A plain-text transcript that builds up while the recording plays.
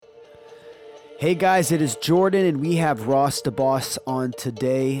Hey guys, it is Jordan and we have Ross the Boss on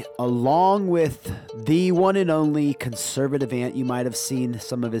today, along with the one and only Conservative Ant. You might have seen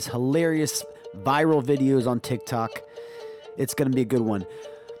some of his hilarious viral videos on TikTok. It's going to be a good one.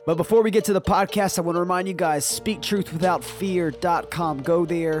 But before we get to the podcast, I want to remind you guys, speaktruthwithoutfear.com. Go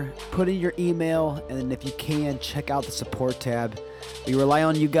there, put in your email, and then if you can, check out the support tab. We rely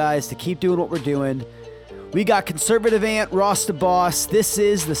on you guys to keep doing what we're doing. We got Conservative Ant, Ross the Boss. This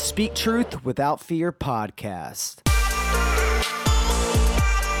is the Speak Truth Without Fear podcast.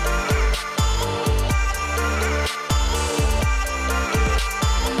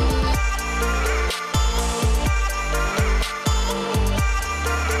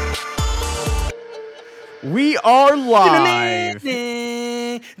 We are live.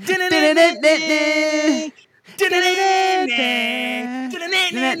 We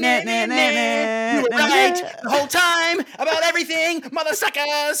were right the whole time about everything, mother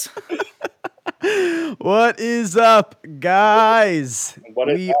suckers. What is up, guys?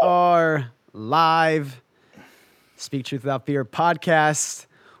 We up? are live. Speak Truth Without Fear podcast.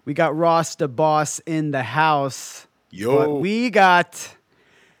 We got Ross the Boss in the house. But we got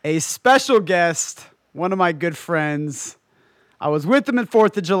a special guest, one of my good friends. I was with him at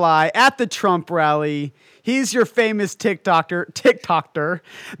 4th of July at the Trump rally. He's your famous TikToker,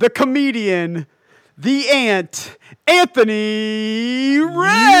 the comedian, the ant, Anthony Ray.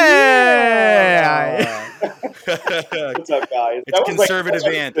 Yeah. What's up, guys? It's Conservative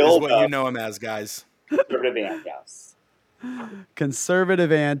Ant is what you know him as, guys. Conservative Ant, yes.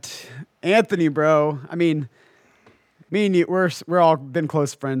 Conservative Ant. Anthony, bro. I mean, me and you, we're all been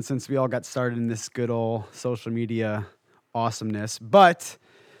close friends since we all got started in this good old social media awesomeness. But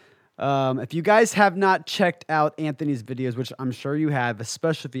if you guys have not checked out Anthony's videos, which I'm sure you have,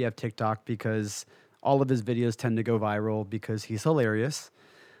 especially if you have TikTok, because all of his videos tend to go viral because he's hilarious.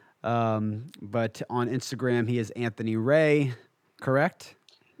 But on Instagram, he is Anthony Ray, correct?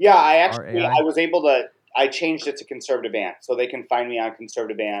 Yeah, I changed it to Conservative Ant, so they can find me on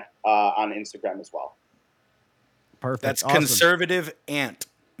Conservative Ant on Instagram as well. Perfect. That's awesome. Conservative Ant,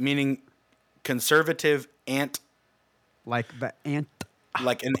 meaning conservative ant. Like the ant.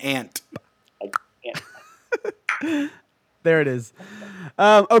 Like an ant. There it is.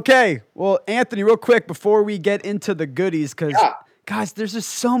 Okay. Well, Anthony, real quick before we get into the goodies, because, guys, there's just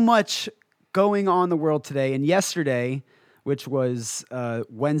so much going on in the world today. And yesterday, which was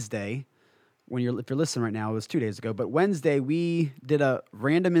Wednesday, if you're listening right now, it was 2 days ago. But Wednesday, we did a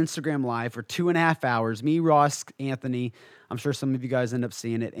random Instagram live for 2.5 hours. Me, Ross, Anthony. I'm sure some of you guys end up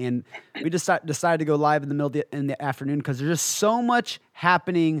seeing it. And we decided to go live in the afternoon because there's just so much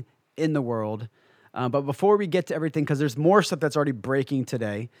happening in the world. But before we get to everything, because there's more stuff that's already breaking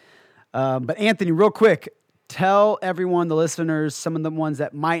today. But Anthony, real quick, tell everyone, the listeners, some of the ones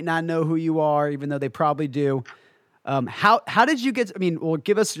that might not know who you are, even though they probably do. How did you get?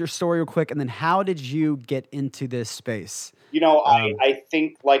 Give us your story real quick, and then how did you get into this space? You know, I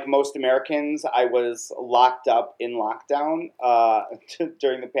think like most Americans, I was locked up in lockdown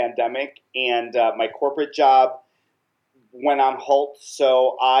during the pandemic, and my corporate job went on halt.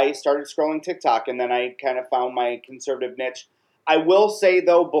 So I started scrolling TikTok, and then I kind of found my conservative niche. I will say,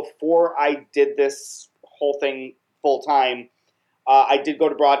 though, before I did this whole thing full time, I did go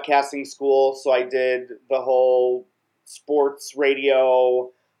to broadcasting school. So I did the whole sports radio,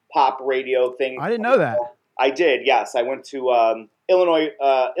 pop radio thing. I didn't know that. I did, yes. I went to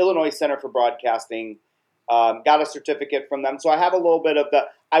Illinois Center for Broadcasting, got a certificate from them. So I have a little bit of the.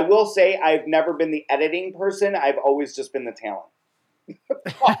 I will say I've never been the editing person. I've always just been the talent.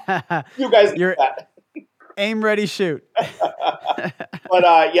 You guys know that. Aim, ready, shoot.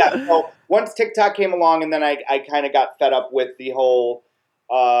 But yeah, so once TikTok came along, and then I kind of got fed up with the whole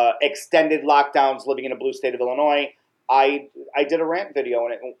extended lockdowns living in a blue state of Illinois. I did a rant video,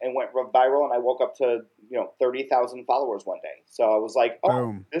 and it went viral, and I woke up to 30,000 followers one day. So I was like, oh,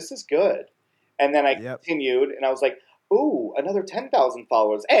 boom. This is good. And then I continued, and I was like, ooh, another 10,000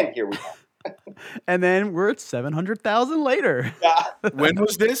 followers, and here we go. And then we're at 700,000 later. Yeah. When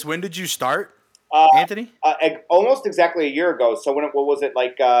was this? When did you start, Anthony? Almost exactly a year ago. So what was it,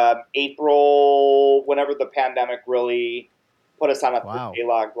 like April, whenever the pandemic really put us on a 3-day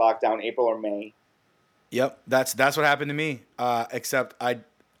lockdown, April or May. Yep, that's what happened to me. Except I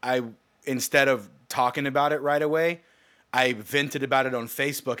instead of talking about it right away, I vented about it on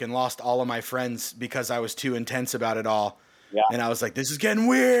Facebook and lost all of my friends because I was too intense about it all. Yeah. And I was like, this is getting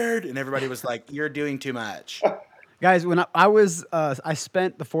weird. And everybody was like, you're doing too much. Guys, when I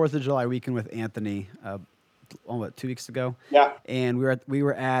spent the 4th of July weekend with Anthony, 2 weeks ago. Yeah. And we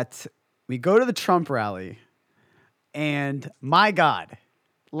go to the Trump rally, and my God,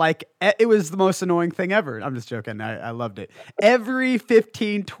 like it was the most annoying thing ever. I'm just joking. I loved it. Every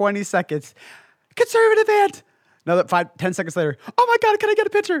 15, 20 seconds, conservative ant. Another 10 seconds later, oh my God, can I get a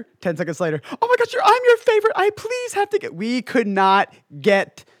picture? 10 seconds later, oh my gosh, I'm your favorite. I please have to get. We could not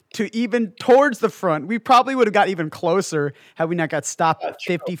get to even towards the front. We probably would have got even closer had we not got stopped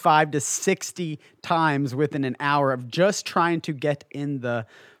 55 to 60 times within an hour of just trying to get in the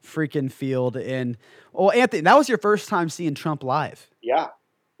freaking field. And, well, Anthony, that was your first time seeing Trump live. Yeah.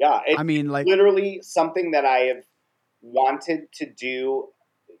 I mean, like, literally something that I have wanted to do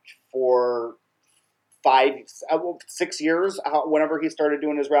for 6 years, whenever he started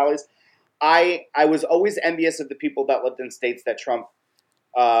doing his rallies. I was always envious of the people that lived in states that Trump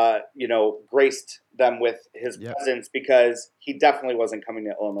graced them with his presence, because he definitely wasn't coming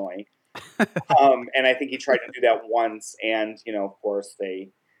to Illinois. And I think he tried to do that once, and, of course, they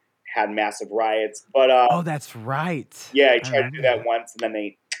had massive riots. But oh, that's right. Yeah, he tried to do that once, and then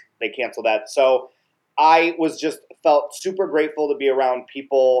they canceled that. So I felt super grateful to be around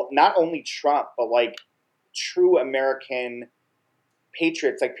people, not only Trump, but like true American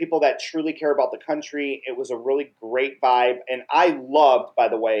patriots, like people that truly care about the country. It was a really great vibe. And I loved, by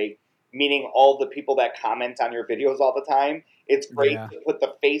the way, meeting all the people that comment on your videos all the time. It's great to put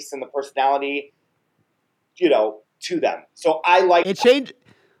the face and the personality, to them. So I like it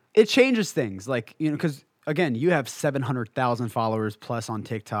changes things, like, because again, you have 700,000 followers plus on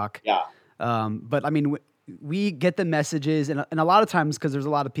TikTok. Yeah. But I mean, we get the messages, and a lot of times, because there's a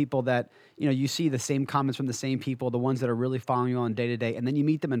lot of people that, you see the same comments from the same people, the ones that are really following you on day to day, and then you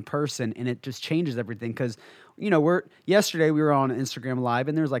meet them in person, and it just changes everything. Because, yesterday we were on Instagram Live,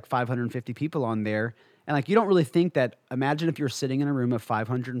 and there's like 550 people on there, and like, you don't really think that. Imagine if you're sitting in a room of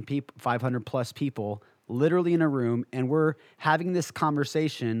 500 plus people, literally in a room, and we're having this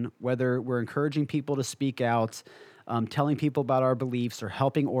conversation, whether we're encouraging people to speak out, telling people about our beliefs, or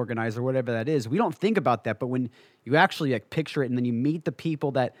helping organize, or whatever that is. We don't think about that, but when you actually picture it, and then you meet the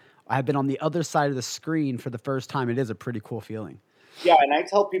people that have been on the other side of the screen for the first time, it is a pretty cool feeling. Yeah, and I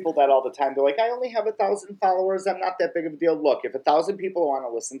tell people that all the time. They're like, I only have 1,000 followers. I'm not that big of a deal. Look, if 1,000 people want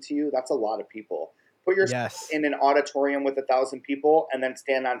to listen to you, that's a lot of people. Put yourself in an auditorium with 1,000 people, and then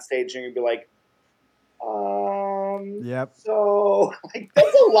stand on stage, and you'd be like, so like,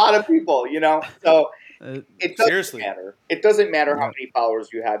 that's a lot of people, So it doesn't matter. It doesn't matter how many followers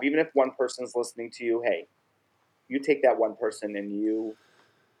you have. Even if one person's listening to you, hey, you take that one person and you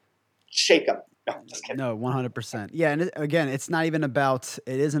shake them. No, just kidding. No, 100%. Yeah, and again, it isn't about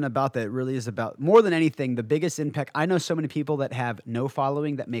that. It really is about, more than anything, the biggest impact. I know so many people that have no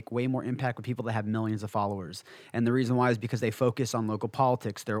following that make way more impact with people that have millions of followers. And the reason why is because they focus on local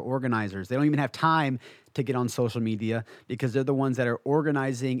politics. They're organizers. They don't even have time to get on social media, because they're the ones that are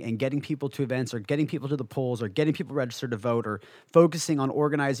organizing and getting people to events, or getting people to the polls, or getting people registered to vote, or focusing on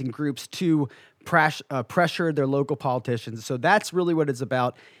organizing groups to pressure their local politicians. So that's really what it's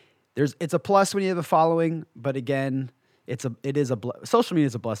about. It's a plus when you have a following, but again, social media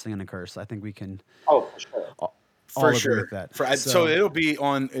is a blessing and a curse. I think we can. Oh, for sure. For sure. That. So it'll be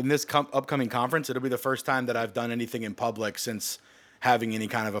in this upcoming conference. It'll be the first time that I've done anything in public since having any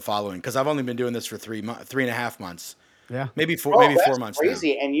kind of a following, because I've only been doing this for 3.5 months. Yeah, maybe 4 months.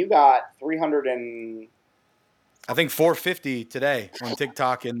 Crazy, now. And you got 300 and I think 450 today on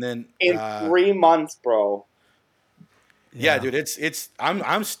TikTok, and then in 3 months, bro. Yeah, dude,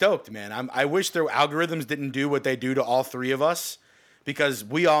 I'm stoked, man. I wish their algorithms didn't do what they do to all three of us, because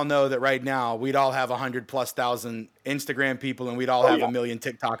we all know that right now we'd all have 100,000+ Instagram people, and we'd all have 1 million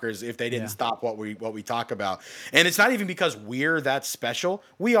TikTokers if they didn't stop what we talk about. And it's not even because we're that special.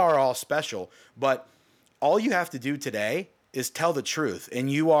 We are all special, but all you have to do today is tell the truth, and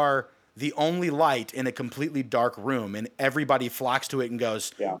you are the only light in a completely dark room, and everybody flocks to it and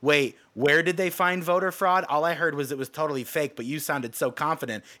goes, wait, where did they find voter fraud? All I heard was it was totally fake, but you sounded so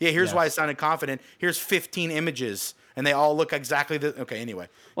confident. Yeah, here's why I sounded confident. Here's 15 images, and they all look exactly okay, anyway.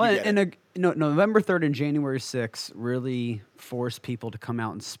 Well, and November 3rd and January 6th really forced people to come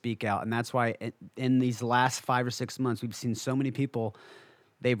out and speak out, and that's why in these last 5 or 6 months, we've seen so many people.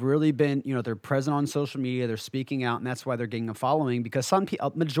 They've really been, they're present on social media, they're speaking out, and that's why they're getting a following, because a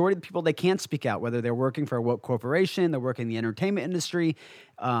majority of the people, they can't speak out, whether they're working for a woke corporation, they're working in the entertainment industry,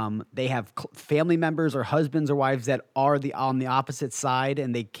 they have family members or husbands or wives that are on the opposite side,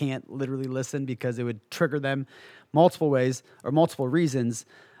 and they can't literally listen because it would trigger them multiple ways or multiple reasons.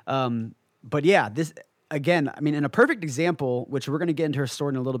 But yeah, this, again, I mean, in a perfect example, which we're going to get into her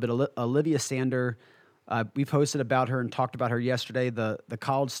story in a little bit, Olivia Sander. We posted about her and talked about her yesterday. The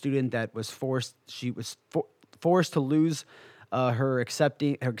college student that was forced to lose her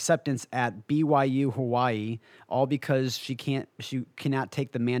acceptance at BYU Hawaii, all because she cannot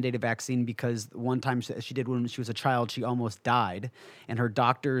take the mandated vaccine because one time she did when she was a child, she almost died, and her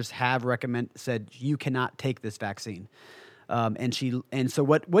doctors have said you cannot take this vaccine. And so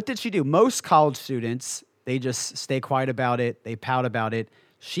what did she do? Most college students, they just stay quiet about it, they pout about it.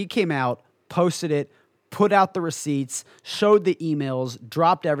 She came out, posted it, put out the receipts, showed the emails,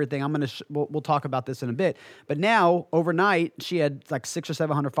 dropped everything. We'll talk about this in a bit. But now, overnight, she had like 600 or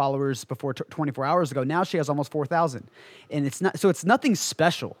 700 followers before 24 hours ago. Now she has almost 4,000, and it's nothing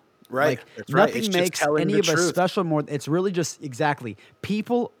special. Right. Like, That's right. nothing It's makes just telling any the of us truth. special more. It's really just exactly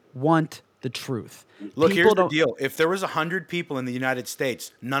people want the truth. Look, People here's the don't- deal. If there was 100 people in the United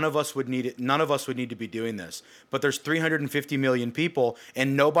States, none of us would need it. None of us would need to be doing this. But there's 350 million people,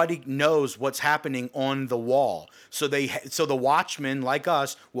 and nobody knows what's happening on the wall. So the watchmen like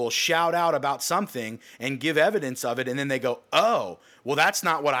us will shout out about something and give evidence of it, and then they go, "Oh, well, that's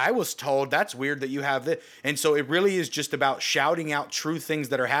not what I was told. That's weird that you have this." And so it really is just about shouting out true things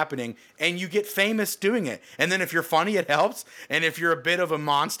that are happening, and you get famous doing it. And then if you're funny, it helps, and if you're a bit of a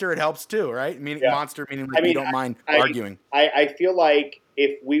monster, it helps too, right? Monster meaning like you don't mind arguing. I feel like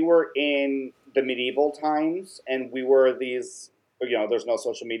if we were in the medieval times and we were these, there's no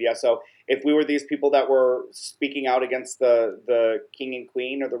social media, so if we were these people that were speaking out against the king and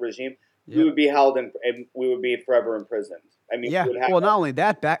queen or the regime, we would be held and we would be forever imprisoned. I mean, yeah. Well, not only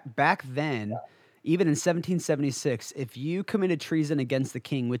that, back then, even in 1776, if you committed treason against the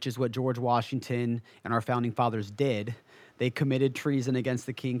king, which is what George Washington and our founding fathers did, they committed treason against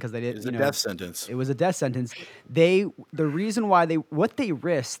the king because they didn't. It was a death sentence. It was a death sentence. The reason why what they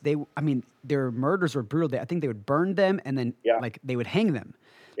risked, their murders were brutal. I think they would burn them and then they would hang them.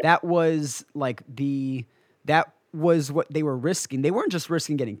 Yeah. That was what they were risking. They weren't just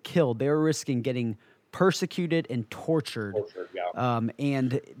risking getting killed; they were risking getting persecuted and tortured.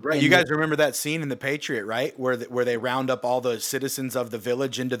 You guys remember that scene in The Patriot, right? Where they round up all the citizens of the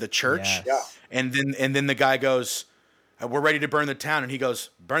village into the church, and then the guy goes, "We're ready to burn the town," and he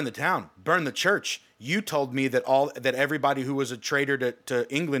goes, "Burn the town, burn the church. You told me that everybody who was a traitor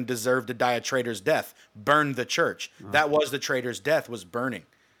to England deserved to die a traitor's death. Burn the church." That was the traitor's death, was burning.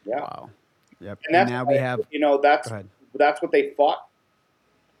 Yeah. Wow. Yep. And now we have. That's what they fought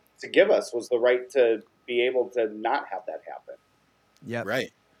to give us, was the right to be able to not have that happen. Yeah.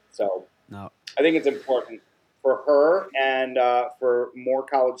 Right. So no, I think it's important for her and for more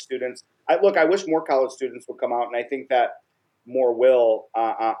college students. I wish more college students would come out, and I think that more will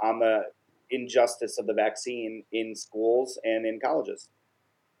on the injustice of the vaccine in schools and in colleges.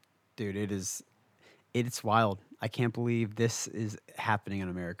 Dude, it's wild. I can't believe this is happening in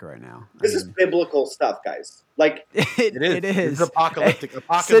America right now. This is biblical stuff, guys. Like it is. It's apocalyptic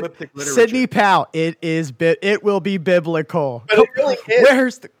literature. Sidney Powell, it will be biblical. But it really is.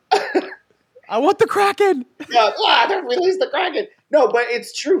 Where's the I want the Kraken. Yeah, they released the Kraken. No, but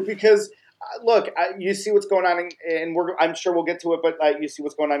it's true because look, you see what's going on, and I'm sure we'll get to it. But you see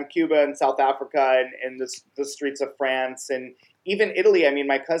what's going on in Cuba and South Africa and the streets of France and even Italy. I mean,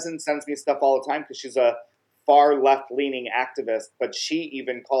 my cousin sends me stuff all the time because she's a far left-leaning activist. But she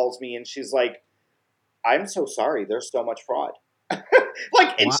even calls me and she's like, "I'm so sorry. There's so much fraud."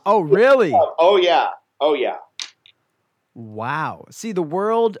 Oh, really? Oh yeah. Wow. See, the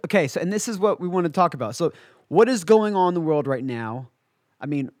world. Okay, so and this is what we want to talk about. So, what is going on in the world right now? I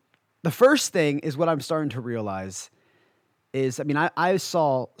mean, the first thing is what I'm starting to realize is, I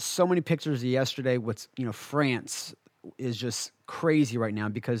saw so many pictures yesterday. France is just crazy right now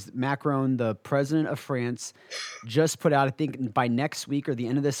because Macron, the president of France, just put out, I think by next week or the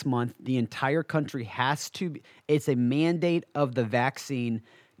end of this month, the entire country has to, it's a mandate of the vaccine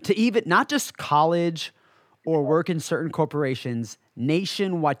to even, not just college or work in certain corporations,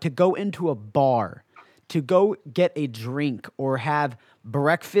 nationwide, to go into a bar, to go get a drink or have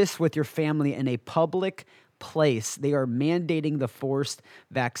breakfast with your family in a public place. They are mandating the forced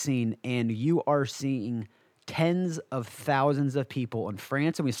vaccine, and you are seeing tens of thousands of people in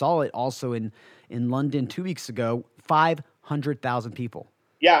France, and we saw it also in London 2 weeks ago, 500,000 people.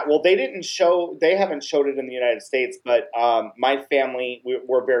 Yeah, well, they haven't showed it in the United States, but my family,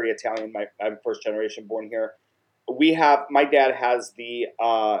 we're very Italian. I'm first generation born here. My dad has the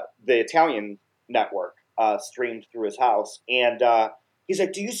Italian network streamed through his house, and he's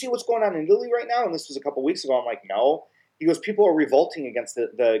like, "Do you see what's going on in Italy right now?" And this was a couple weeks ago. I'm like, "No." He goes, "People are revolting against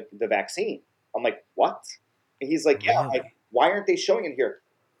the vaccine." I'm like, "What?" And he's like, "Yeah." I'm like, "Why aren't they showing it here?"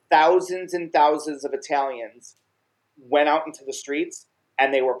 Thousands and thousands of Italians went out into the streets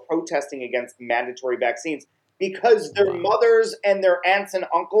and they were protesting against mandatory vaccines because their mothers and their aunts and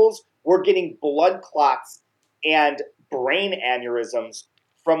uncles were getting blood clots and brain aneurysms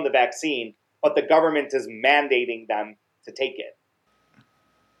from the vaccine, but the government is mandating them to take it.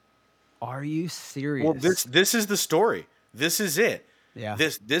 Are you serious? Well, this is the story. This is it. Yeah.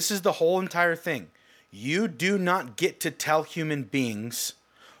 This is the whole entire thing. You do not get to tell human beings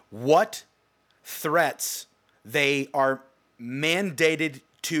what threats they are mandated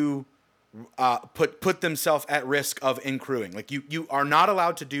to put themselves at risk of accruing. Like you are not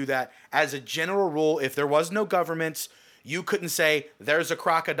allowed to do that. As a general rule, if there was no governments, you couldn't say there's a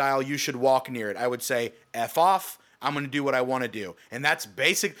crocodile, you should walk near it. I would say F off. I'm going to do what I want to do. And that's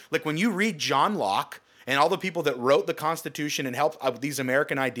basic. Like when you read John Locke and all the people that wrote the Constitution and helped these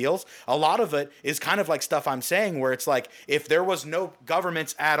American ideals, a lot of it is kind of like stuff I'm saying, where it's like, if there was no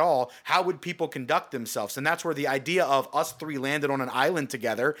governments at all, how would people conduct themselves? And that's where the idea of us three landed on an island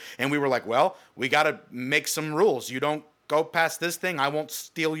together. And we were like, well, we got to make some rules. You don't go past this thing. I won't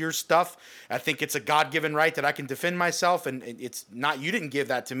steal your stuff. I think it's a God-given right that I can defend myself. And it's not, you didn't give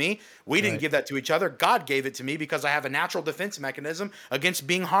that to me. We didn't give that to each other. God gave it to me because I have a natural defense mechanism against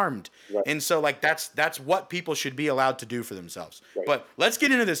being harmed. Right. And so like, that's what people should be allowed to do for themselves. Right. But let's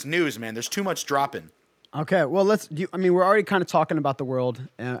get into this news, man. There's too much dropping. Okay. Well, we're already kind of talking about the world.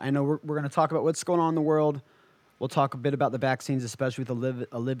 I know we're going to talk about what's going on in the world. We'll talk a bit about the vaccines, especially with the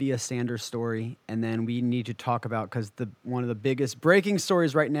Olivia Sanders story. And then we need to talk about, because one of the biggest breaking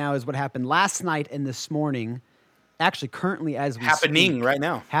stories right now is what happened last night and this morning. Actually, currently as we Happening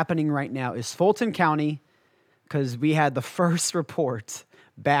right now is Fulton County, because we had the first report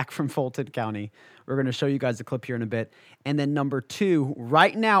back from Fulton County. We're going to show you guys the clip here in a bit. And then number 2,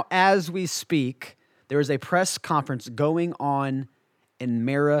 right now as we speak, there is a press conference going on in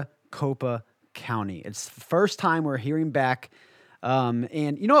Maricopa County. It's the first time we're hearing back.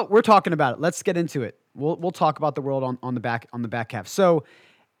 And you know what? We're talking about it. Let's get into it. We'll talk about the world on the back half. So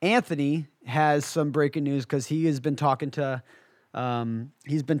Anthony has some breaking news because he has been talking to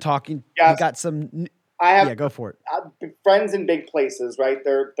he's got some go for it. Friends in big places, right?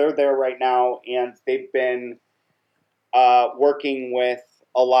 They're there right now, and they've been working with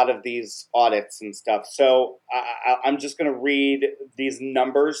a lot of these audits and stuff. So I'm just going to read these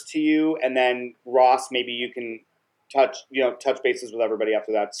numbers to you, and then Ross, maybe you can touch bases with everybody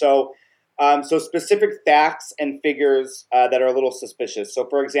after that. So specific facts and figures that are a little suspicious. So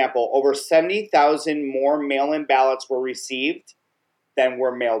for example, over 70,000 more mail-in ballots were received than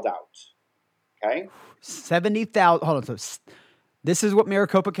were mailed out. Okay. 70,000. Hold on. So this is what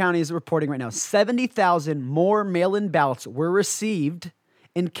Maricopa County is reporting right now. 70,000 more mail-in ballots were received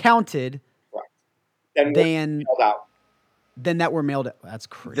and counted than that were mailed out. That's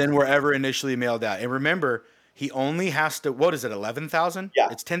crazy. Than were ever initially mailed out. And remember, he only has to, what is it, 11,000? Yeah.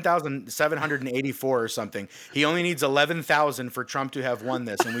 It's 10,784 or something. He only needs 11,000 for Trump to have won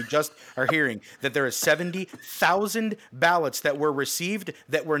this. And we just are hearing that there are 70,000 ballots that were received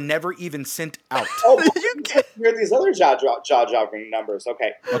that were never even sent out. Oh, hear these other jaw-dropping numbers.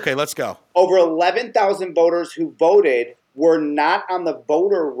 Okay, let's go. Over 11,000 voters who voted were not on the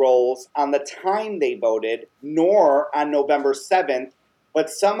voter rolls on the time they voted, nor on November 7th, but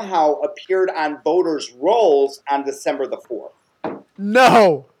somehow appeared on voters' rolls on December the 4th.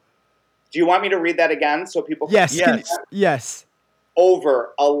 No. Do you want me to read that again so people can... Yes.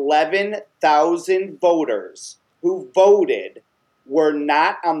 Over 11,000 voters who voted were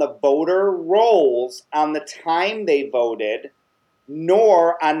not on the voter rolls on the time they voted,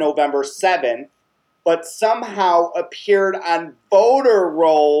 nor on November 7th, but somehow appeared on voter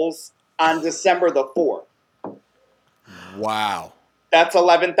rolls on December the 4th. Wow. That's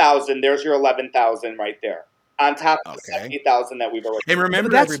 11,000. There's your 11,000 right there. On top of the 70,000 that we've already... And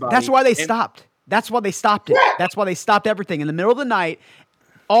remember, that's why they stopped. That's why they stopped it. Yeah. That's why they stopped everything. In the middle of the night,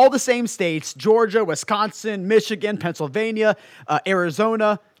 all the same states, Georgia, Wisconsin, Michigan, Pennsylvania,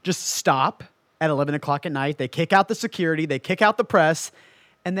 Arizona, just stop at 11 o'clock at night. They kick out the security. They kick out the press.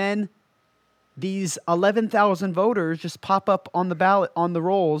 And then these 11,000 voters just pop up on the ballot, on the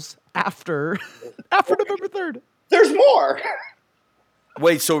rolls after November 3rd. There's more.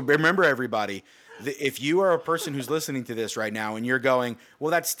 Wait, so remember, everybody, if you are a person who's listening to this right now and you're going,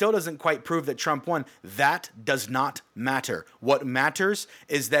 well, that still doesn't quite prove that Trump won, that does not matter. What matters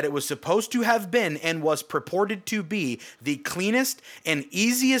is that it was supposed to have been and was purported to be the cleanest and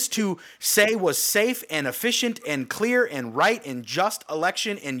easiest to say was safe and efficient and clear and right and just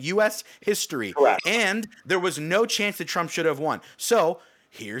election in U.S. history. Correct. And there was no chance that Trump should have won. So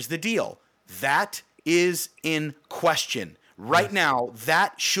here's the deal. That is in question. Right now,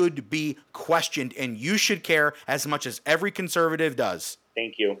 that should be questioned, and you should care as much as every conservative does.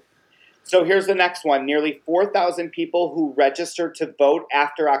 Thank you. So here's the next one. Nearly 4,000 people who registered to vote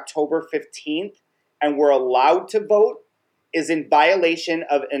after October 15th and were allowed to vote is in violation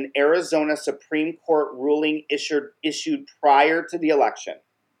of an Arizona Supreme Court ruling issued prior to the election.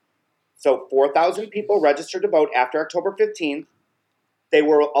 So 4,000 people registered to vote after October 15th. They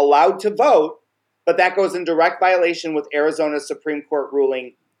were allowed to vote, but that goes in direct violation with Arizona's Supreme Court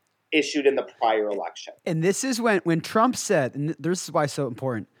ruling issued in the prior election. And this is when Trump said, and this is why it's so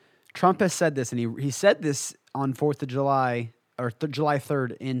important. Trump has said this, and he said this on 4th of July or July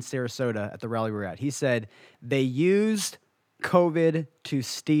 3rd in Sarasota at the rally we're at. He said they used COVID to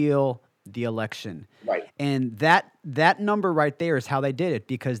steal the election. Right. And that number right there is how they did it,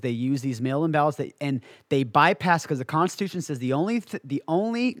 because they use these mail-in ballots and they bypass, because the Constitution says the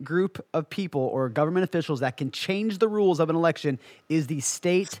only group of people or government officials that can change the rules of an election is the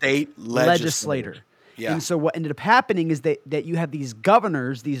state legislator. Yeah. And so what ended up happening is that you have these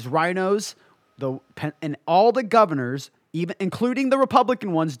governors, these rhinos, and all the governors, even including the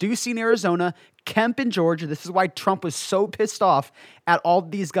Republican ones, Ducey in Arizona, Kemp in Georgia. This is why Trump was so pissed off at all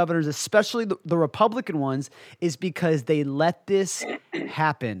these governors, especially the Republican ones, is because they let this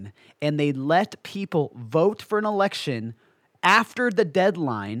happen. And they let people vote for an election after the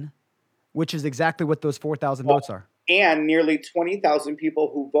deadline, which is exactly what those 4,000 votes are. And nearly 20,000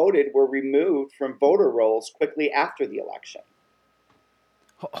 people who voted were removed from voter rolls quickly after the election.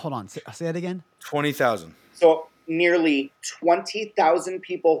 Hold on. Say that again? 20,000. So nearly 20,000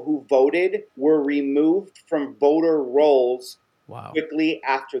 people who voted were removed from voter rolls quickly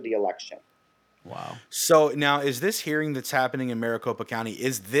after the election. Wow. So now, is this hearing that's happening in Maricopa County,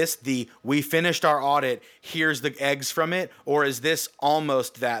 is this we finished our audit, here's the eggs from it, or is this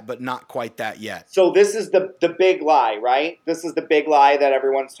almost that, but not quite that yet? So this is the big lie, right? This is the big lie that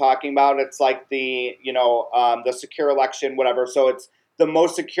everyone's talking about. It's like the secure election, whatever. So it's the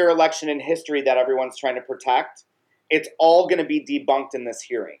most secure election in history that everyone's trying to protect. It's all going to be debunked in this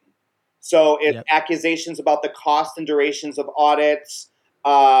hearing. So it's accusations about the cost and durations of audits,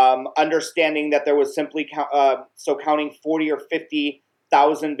 understanding that there was simply counting 40 or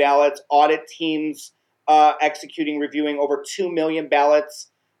 50,000 ballots, audit teams executing, reviewing over 2 million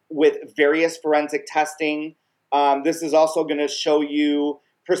ballots with various forensic testing. This is also going to show you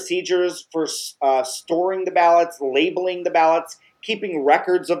procedures for storing the ballots, labeling the ballots, keeping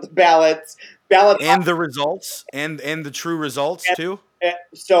records of the ballots, and the results, and the true results too.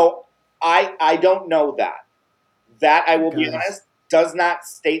 So I don't know that. That, I will be honest, does not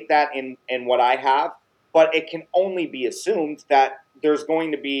state that in what I have, but it can only be assumed that there's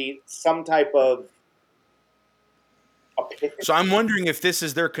going to be some type of epiphany. So I'm wondering if this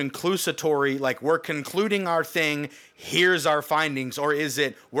is their conclusatory, like, we're concluding our thing, here's our findings, or is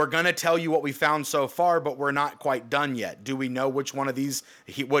it, we're going to tell you what we found so far, but we're not quite done yet? Do we know which one of these,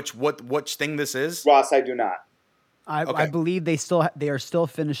 which thing this is? Ross, I do not. I believe they are still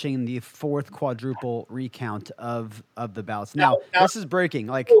finishing the fourth quadruple recount of the ballots. Now this is breaking.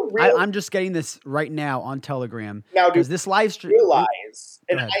 Like, I'm just getting this right now on Telegram. Now, because this live stream. Realize,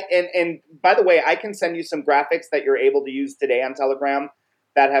 and by the way, I can send you some graphics that you're able to use today on Telegram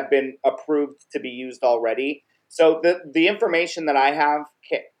that have been approved to be used already. So the information that I have,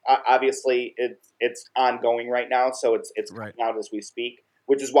 obviously, it's ongoing right now, so it's coming out as we speak,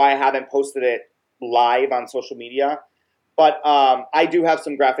 which is why I haven't posted it live on social media. But I do have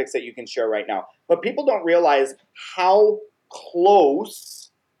some graphics that you can share right now. But people don't realize how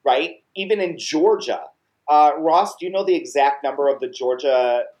close, right? Even in Georgia. Ross, do you know the exact number of the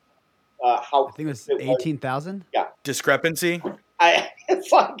Georgia? I think it was 18,000. Yeah. Discrepancy.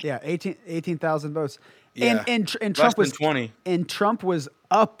 It's like 18,000 votes. Yeah. And less Trump was than 20. And Trump was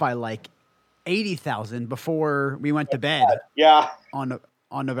up by like 80,000 before we went to bed. Yeah.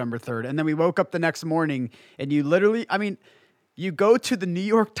 On November 3rd. And then we woke up the next morning and you literally, you go to the New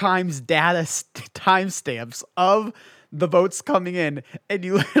York Times data timestamps of the votes coming in and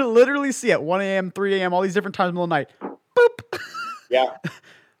you literally see at 1 a.m., 3 a.m., all these different times in the night, boop. Yeah.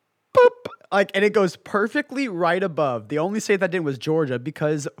 Boop. And it goes perfectly right above. The only state that didn't was Georgia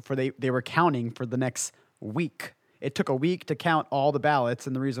because they were counting for the next week. It took a week to count all the ballots.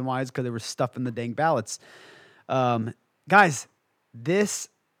 And the reason why is because there was stuff in the dang ballots. Guys,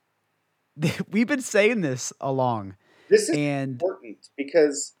 we've been saying this along. This is important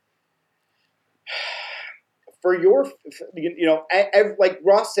because like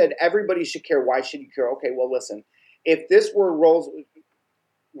Ross said, everybody should care. Why should you care? Okay, well, listen, if this were roles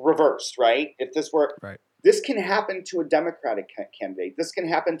reversed, right? If this were, this can happen to a Democratic candidate. This can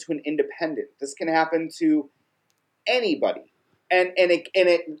happen to an independent. This can happen to anybody. And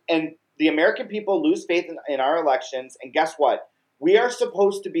the American people lose faith in our elections. And guess what? We are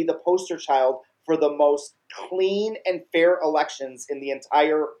supposed to be the poster child for the most clean and fair elections in the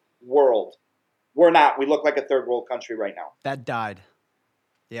entire world. We're not. We look like a third world country right now. That died.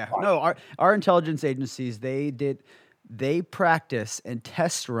 Yeah. No, our intelligence agencies, they practice and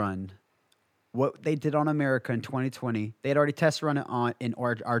test run what they did on America in 2020. They had already test run it in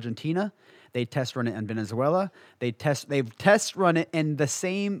Argentina. They test run it in Venezuela. They've test run it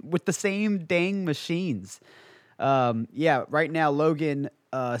with the same dang machines. Right now Logan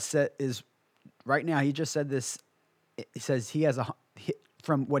he just said this. He says he has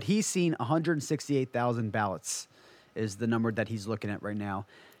from what he's seen 168,000 ballots is the number that he's looking at right now.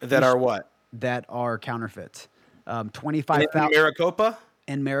 That are what? That are counterfeit. 25,000 in Maricopa?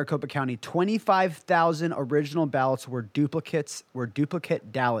 In Maricopa County, 25,000 original ballots were duplicate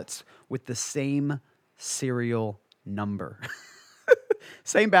ballots with the same serial number.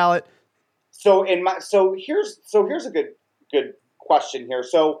 Same ballot. So here's a good question here.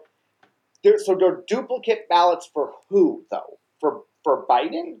 So they're duplicate ballots for who though? For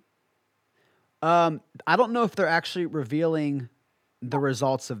Biden? I don't know if they're actually revealing the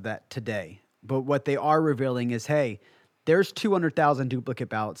results of that today, but what they are revealing is, hey, there's 200,000 duplicate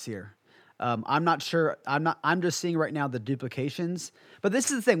ballots here. I'm not sure. I'm just seeing right now the duplications. But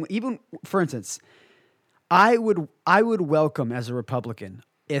this is the thing. Even for instance, I would welcome as a Republican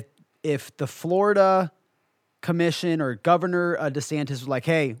if the Florida Commission or Governor DeSantis was like,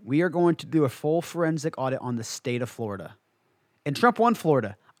 hey, we are going to do a full forensic audit on the state of Florida, and Trump won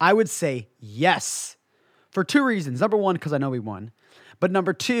Florida. I would say yes for two reasons. Number one, because I know we won. But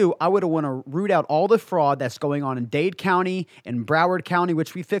number two, I would want to root out all the fraud that's going on in Dade County and Broward County,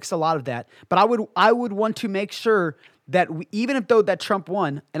 which we fixed a lot of that. But I would want to make sure that even if though that Trump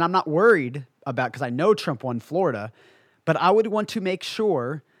won, and I'm not worried about because I know Trump won Florida, but I would want to make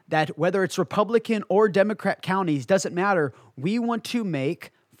sure that whether it's Republican or Democrat counties, doesn't matter. We want to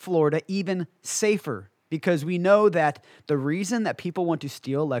make Florida even safer. Because we know that the reason that people want to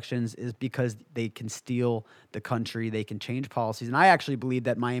steal elections is because they can steal the country, they can change policies. And I actually believe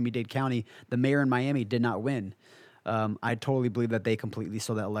that Miami-Dade County, the mayor in Miami, did not win. I totally believe that they completely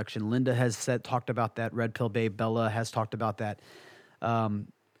stole that election. Linda has talked about that. Red Pill Babe Bella has talked about that.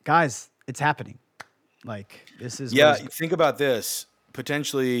 Guys, it's happening. Like, this is... Yeah, think about this.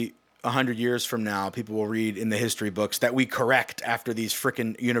 Potentially 100 years from now, people will read in the history books that we correct after these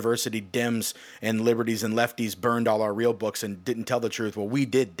frickin' university Dems and liberties and lefties burned all our real books and didn't tell the truth. Well, we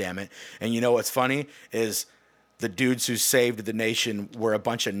did, damn it. And you know what's funny is the dudes who saved the nation were a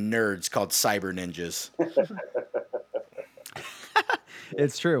bunch of nerds called cyber ninjas.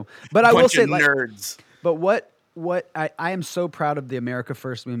 It's true. But I will say, like, nerds. But what I am so proud of the America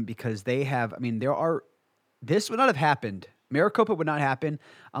First movement because they have, I mean, this would not have happened. Maricopa would not happen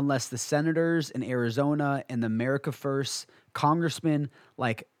unless the senators in Arizona and the America First congressmen,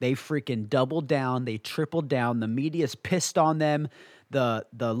 like, they freaking doubled down, they tripled down. The media's pissed on them. The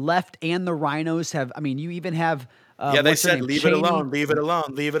left and the rhinos have. I mean, you even have. They said, leave it alone, leave it alone,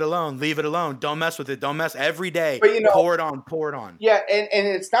 leave it alone, leave it alone. Don't mess with it. Don't mess every day. But, pour it on. Yeah, and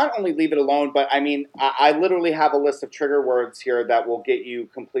it's not only leave it alone, but I mean, I literally have a list of trigger words here that will get you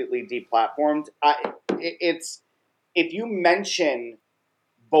completely deplatformed. It's if you mention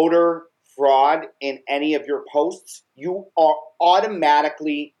voter fraud in any of your posts, you are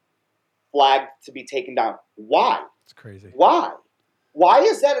automatically flagged to be taken down. Why? It's crazy. Why? Why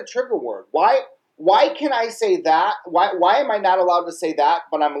is that a trigger word? Why can I say that? Why am I not allowed to say that,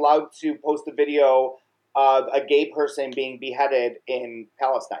 but I'm allowed to post a video of a gay person being beheaded in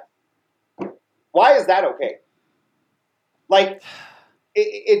Palestine? Why is that okay? Like,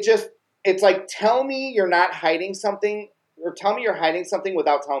 it's like, tell me you're not hiding something, or tell me you're hiding something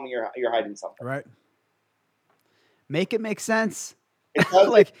without telling me you're hiding something. Right. Make it make sense. It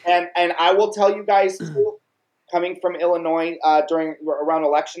does, and I will tell you guys too, coming from Illinois around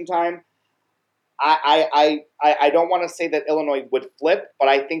election time, I don't want to say that Illinois would flip, but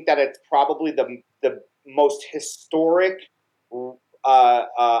I think that it's probably the most historic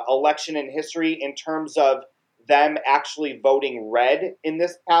election in history in terms of them actually voting red in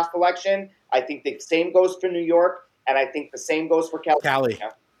this past election. I think the same goes for New York, and I think the same goes for California.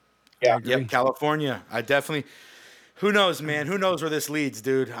 Yeah. Yep, California. I definitely. Who knows, man? Who knows where this leads,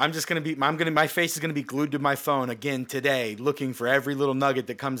 dude? My face is gonna be glued to my phone again today, looking for every little nugget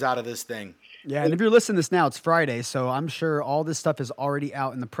that comes out of this thing. Yeah, and if you're listening to this now, it's Friday, so I'm sure all this stuff is already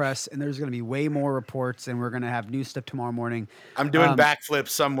out in the press, and there's going to be way more reports, and we're going to have new stuff tomorrow morning. I'm doing backflips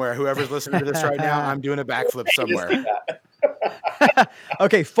somewhere. Whoever's listening to this right now, I'm doing a backflip somewhere.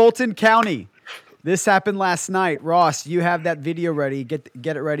 Okay, Fulton County. This happened last night. Ross, you have that video ready. Get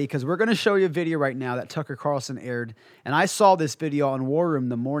it ready, because we're going to show you a video right now that Tucker Carlson aired, and I saw this video on War Room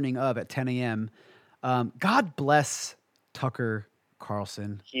the morning of at 10 a.m. God bless Tucker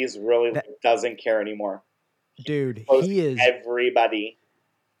Carlson. He's really doesn't care anymore. Dude, he is everybody.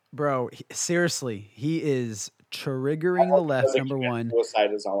 Bro, seriously, he is triggering the left, number one.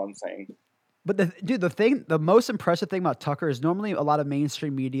 Suicide is all I'm saying. But the most impressive thing about Tucker is normally a lot of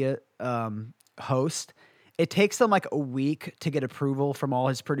mainstream media hosts, it takes them like a week to get approval from all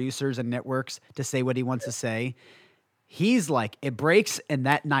his producers and networks to say what he wants to say. He's like, it breaks, and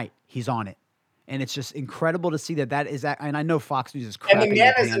that night he's on it. And it's just incredible to see that is that. And I know Fox News is crapping. And the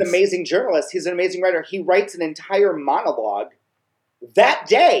man is an amazing journalist. He's an amazing writer. He writes an entire monologue that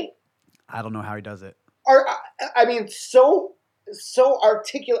day. I don't know how he does it. I mean, so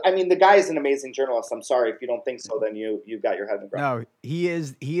articulate. I mean, the guy is an amazing journalist. I'm sorry if you don't think so. Then you've got your head in the ground. No, he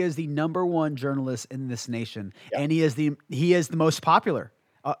is the number one journalist in this nation, and he is the most popular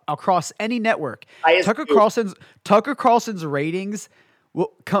across any network. Tucker Carlson's ratings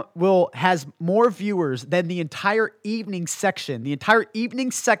has more viewers than the entire evening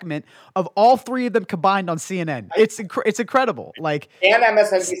segment of all three of them combined on CNN. It's incredible. Like, and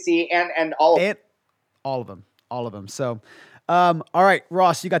MSNBC and all of them. All of them. So, all right,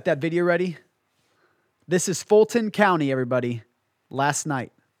 Ross, you got that video ready? This is Fulton County, everybody. Last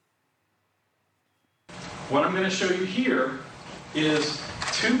night. What I'm going to show you here is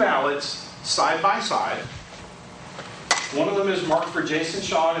two ballots side by side. One of them is marked for Jason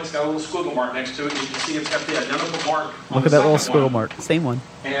Shaw, and it's got a little squiggle mark next to it. You can see it's got the identical mark. Look at that little squiggle mark. Same one.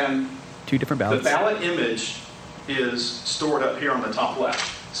 And two different ballots. The ballot image is stored up here on the top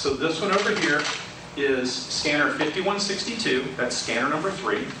left. So this one over here is scanner 5162. That's scanner number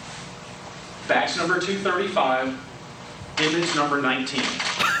 3. Fax number 235. Image number 19.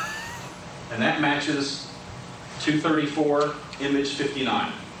 And that matches 234, image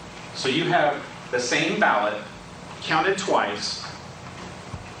 59. So you have the same ballot counted twice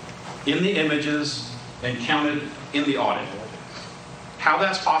in the images and counted in the audit. How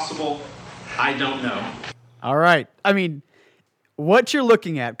that's possible, I don't know. All right. I mean, what you're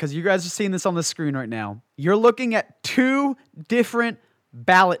looking at, because you guys are seeing this on the screen right now, you're looking at two different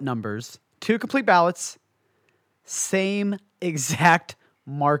ballot numbers, two complete ballots, same exact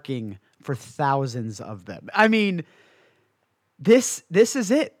marking for thousands of them. I mean, this is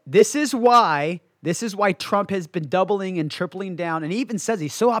it. This is why Trump has been doubling and tripling down, and he even says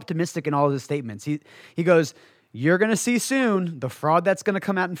he's so optimistic in all of his statements. He goes, you're going to see soon the fraud that's going to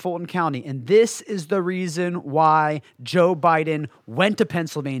come out in Fulton County. And this is the reason why Joe Biden went to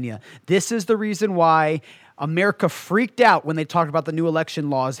Pennsylvania. This is the reason why America freaked out when they talked about the new election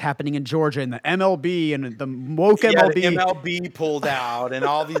laws happening in Georgia and the MLB and the woke MLB. The MLB pulled out and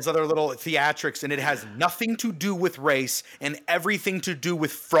all these other little theatrics, and it has nothing to do with race and everything to do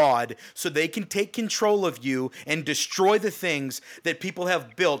with fraud, so they can take control of you and destroy the things that people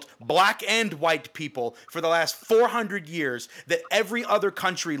have built, black and white people, for the last 400 years that every other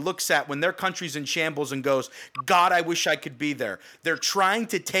country looks at when their country's in shambles and goes, God, I wish I could be there. They're trying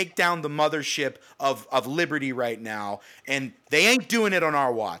to take down the mothership of liberty right now, and they ain't doing it on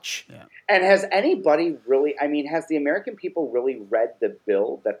our watch. Yeah. And has anybody really, I mean, has the American people really read the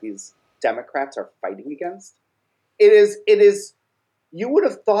bill that these Democrats are fighting against? It is, you would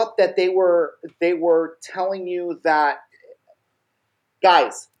have thought that they were telling you that,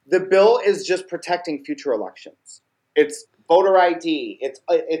 guys, the bill is just protecting future elections. It's voter ID.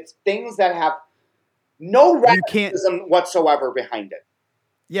 It's things that have no radicalism whatsoever behind it.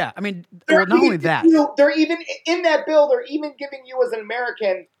 Yeah, I mean, not only that. They're even, in that bill, they're even giving you as an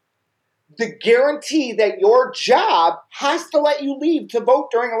American the guarantee that your job has to let you leave to vote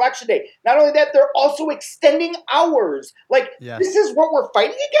during Election Day. Not only that, they're also extending hours. Like, This is what we're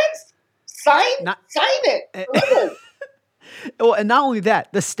fighting against? Sign it. Well, and not only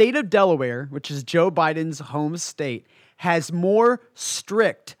that, the state of Delaware, which is Joe Biden's home state, has more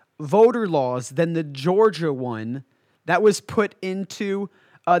strict voter laws than the Georgia one that was put into...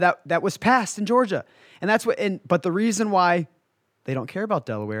 that was passed in Georgia. And that's what, but the reason why they don't care about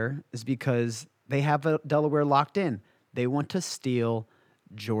Delaware is because they have Delaware locked in. They want to steal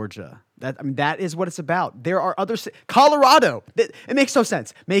Georgia. That is what it's about. There are other Colorado. It makes no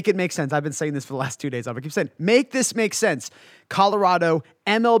sense. Make it make sense. I've been saying this for the last 2 days. I'm gonna keep saying, make this make sense. Colorado,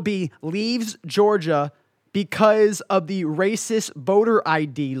 MLB leaves Georgia because of the racist voter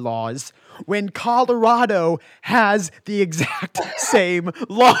ID laws, when Colorado has the exact same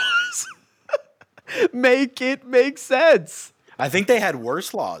laws. Make it make sense. I think they had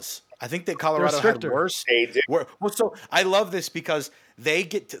worse laws. I think that Colorado had worse. They did. Well, so I love this because they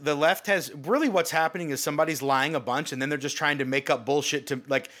the left has really what's happening is somebody's lying a bunch and then they're just trying to make up bullshit to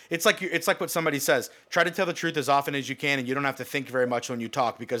it's like what somebody says. Try to tell the truth as often as you can and you don't have to think very much when you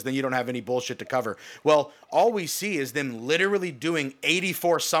talk because then you don't have any bullshit to cover. Well, all we see is them literally doing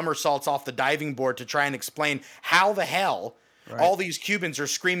 84 somersaults off the diving board to try and explain how the hell all these Cubans are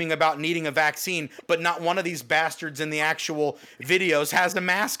screaming about needing a vaccine, but not one of these bastards in the actual videos has a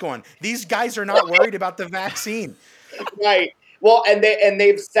mask on. These guys are not worried about the vaccine. Right. Well, and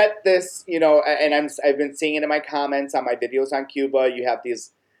they've set this, you know, and I've been seeing it in my comments on my videos on Cuba. You have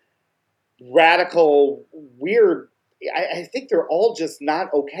these radical, weird. I think they're all just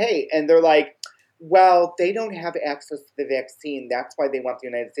not okay, and they're like, well, they don't have access to the vaccine. That's why they want the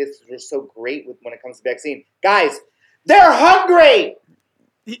United States because we're so great when it comes to vaccine. Guys, they're hungry.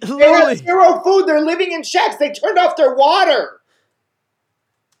 Literally. They have zero food. They're living in shacks. They turned off their water.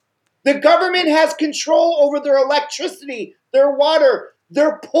 The government has control over their electricity, their water.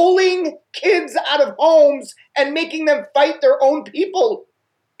 They're pulling kids out of homes and making them fight their own people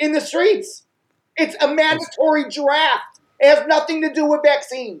in the streets. It's a mandatory draft. It has nothing to do with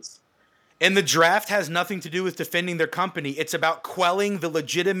vaccines. And the draft has nothing to do with defending their company. It's about quelling the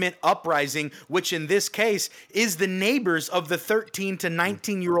legitimate uprising, which in this case is the neighbors of the 13 to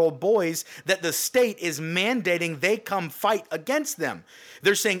 19-year-old boys that the state is mandating they come fight against them.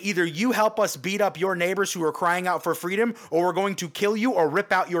 They're saying either you help us beat up your neighbors who are crying out for freedom, or we're going to kill you or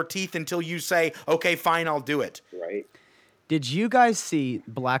rip out your teeth until you say, okay, fine, I'll do it. Right. Did you guys see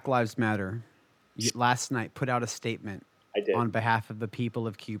Black Lives Matter last night put out a statement on behalf of the people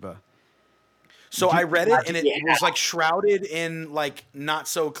of Cuba? So I read it, and it was like shrouded in like not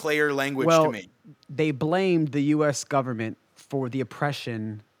so clear language to me. They blamed the U.S. government for the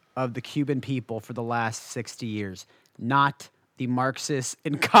oppression of the Cuban people for the last 60 years, not the Marxist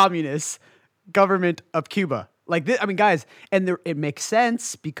and communist government of Cuba. Like this, I mean, guys, and it makes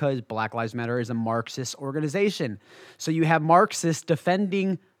sense because Black Lives Matter is a Marxist organization. So you have Marxists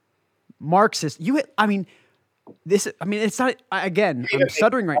defending Marxists. It's not, again, I'm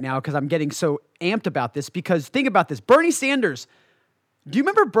stuttering right now because I'm getting so amped about this because think about this. Bernie Sanders. Do you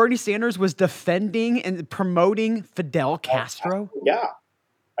remember Bernie Sanders was defending and promoting Fidel Castro? Yeah,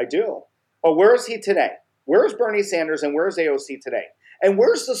 I do. But where is he today? Where's Bernie Sanders and where's AOC today? And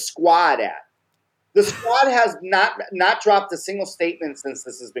where's the squad at? The squad has not dropped a single statement since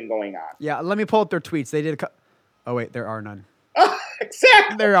this has been going on. Yeah, let me pull up their tweets. They did oh, wait, there are none.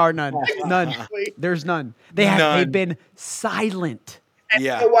 Exactly. There are none. None. There's none. They've been silent. And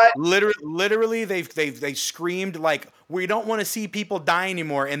yeah. you know what? Literally, they screamed like, we don't want to see people die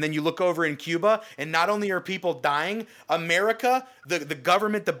anymore. And then you look over in Cuba, and not only are people dying, America, the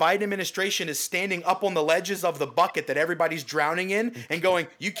government, the Biden administration is standing up on the ledges of the bucket that everybody's drowning in and going,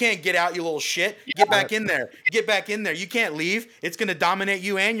 you can't get out, you little shit. Get back in there. Get back in there. You can't leave. It's going to dominate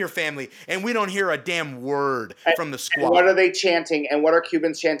you and your family. And we don't hear a damn word from the squad. And what are they chanting? And what are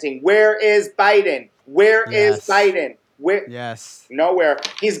Cubans chanting? Where is Biden? Where is Biden? Where? Yes. Nowhere.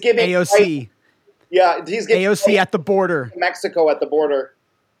 He's giving AOC. He's giving AOC at the border. Mexico at the border.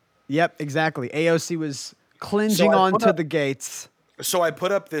 Yep, exactly. AOC was clinging onto the gates. So I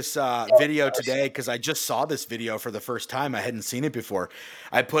put up this video today because I just saw this video for the first time. I hadn't seen it before.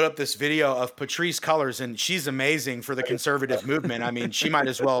 I put up this video of Patrisse Cullors, and she's amazing for the conservative movement. I mean, she might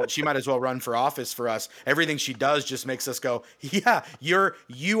as well run for office for us. Everything she does just makes us go, yeah,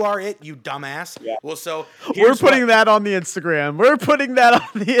 you are it, you dumbass. Yeah. Well, so we're putting that on the Instagram. We're putting that on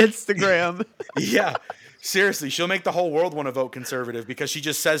the Instagram. Yeah. Seriously, she'll make the whole world want to vote conservative because she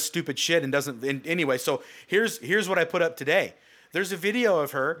just says stupid shit and doesn't. Anyway, so here's what I put up today. There's a video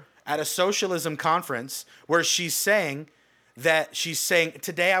of her at a socialism conference where she's saying,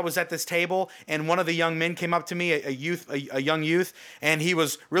 today I was at this table and one of the young men came up to me, a young youth, and he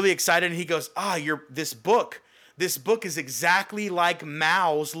was really excited and he goes, this book is exactly like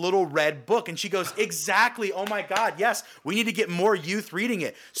Mao's Little Red Book. And she goes, exactly. Oh my God. Yes. We need to get more youth reading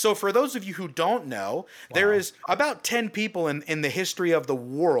it. So for those of you who don't know, there is about 10 people in the history of the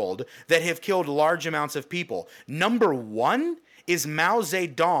world that have killed large amounts of people. Number one is Mao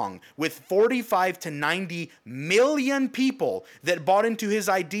Zedong with 45 to 90 million people that bought into his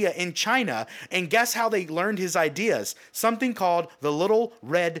idea in China. And guess how they learned his ideas? Something called the Little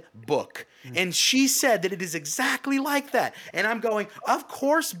Red Book. And she said that it is exactly like that. And I'm going, of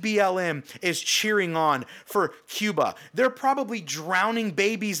course BLM is cheering on for Cuba. They're probably drowning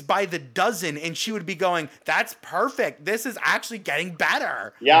babies by the dozen. And she would be going, that's perfect. This is actually getting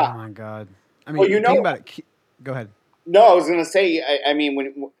better. Yeah. Oh my God. I mean, think about it. Go ahead. No, I was going to say, I mean,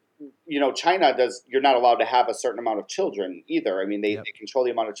 when China does. You're not allowed to have a certain amount of children either. I mean, they control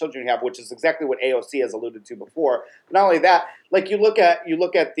the amount of children you have, which is exactly what AOC has alluded to before. But not only that, like you look at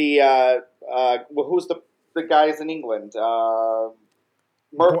the who's the guys in England?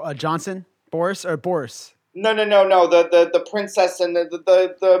 Johnson, Boris. No. The princess and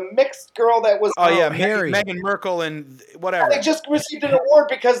the mixed girl that was. Harry, Meghan Merkel and whatever. They just received an award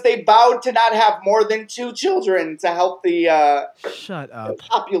because they vowed to not have more than 2 children to help the the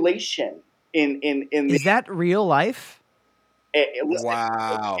population in. Is that real life?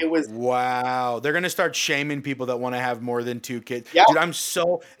 Wow. It was wow. They're going to start shaming people that want to have more than 2 kids. Yeah. Dude,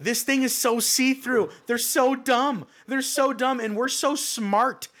 this thing is so see-through. They're so dumb. And we're so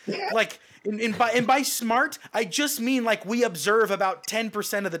smart. Like, and by smart, I just mean like we observe about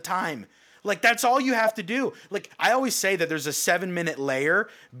 10% of the time. Like, that's all you have to do. Like, I always say that there's a 7-minute layer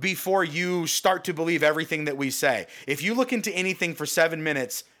before you start to believe everything that we say. If you look into anything for 7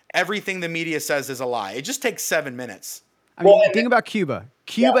 minutes, everything the media says is a lie. It just takes 7 minutes. I mean, think about Cuba.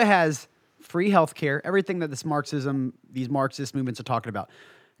 Cuba has free healthcare, everything that these Marxist movements are talking about.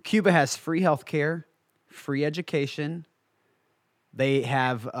 Cuba has free healthcare, free education. They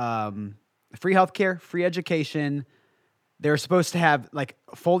have free healthcare, free education. They're supposed to have like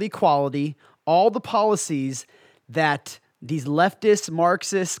full equality. All the policies that these leftists,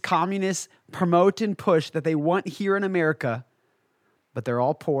 Marxists, communists promote and push that they want here in America, but they're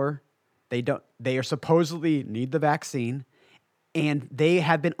all poor. They are supposedly need the vaccine, and they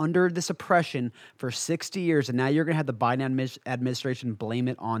have been under this oppression for 60 years, and now you're going to have the Biden administration blame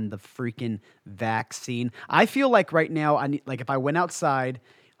it on the freaking vaccine. I feel like right now, if I went outside,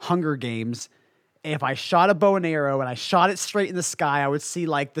 Hunger Games, if I shot a bow and arrow and I shot it straight in the sky, I would see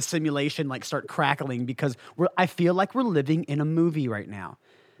like the simulation like start crackling because I feel like we're living in a movie right now.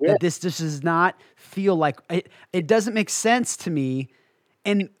 Yeah. That this does not feel like it doesn't make sense to me.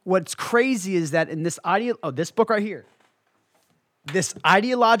 And what's crazy is that in this book right here, this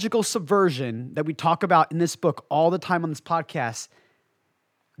ideological subversion that we talk about in this book all the time on this podcast,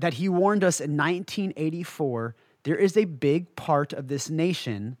 that he warned us in 1984, there is a big part of this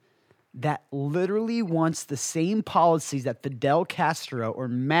nation that literally wants the same policies that Fidel Castro or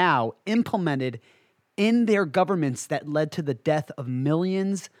Mao implemented in their governments that led to the death of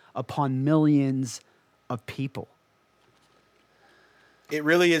millions upon millions of people. It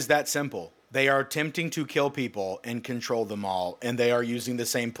really is that simple. They are attempting to kill people and control them all, and they are using the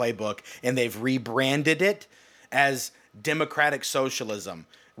same playbook, and they've rebranded it as democratic socialism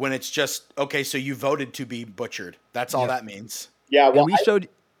when it's just, okay, so you voted to be butchered. That's all that means. Yeah, well, go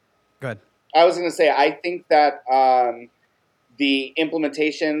ahead. I was going to say, I think that the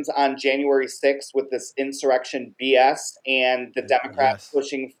implementations on January 6th with this insurrection BS and the Democrats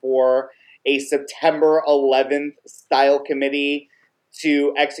pushing for a September 11th style committee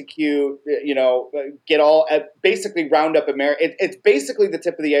to execute, basically round up America. It's basically the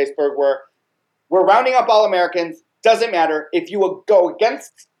tip of the iceberg where we're rounding up all Americans. Doesn't matter. If you go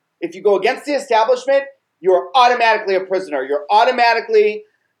against the establishment, you're automatically a prisoner. You're automatically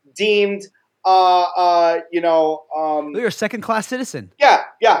deemed, you're a second-class citizen. Yeah.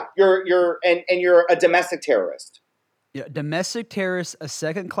 You're a domestic terrorist. Yeah, domestic terrorist, a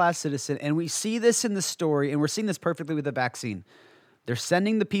second-class citizen, and we see this in the story, and we're seeing this perfectly with the vaccine. They're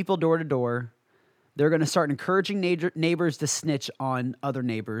sending the people door to door. They're going to start encouraging neighbors to snitch on other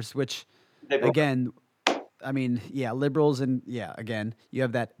neighbors, which, again, I mean, yeah, liberals and, yeah, again, you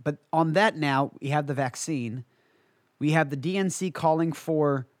have that. But on that now, we have the vaccine. We have the DNC calling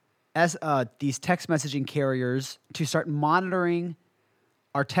for these text messaging carriers to start monitoring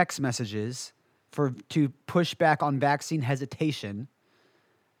our text messages to push back on vaccine hesitation,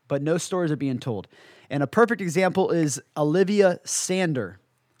 but no stories are being told. And a perfect example is Olivia Sander.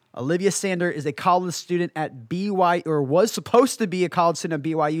 Olivia Sander is a college student at BYU, or was supposed to be a college student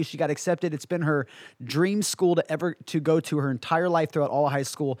at BYU. She got accepted. It's been her dream school to go to her entire life throughout all of high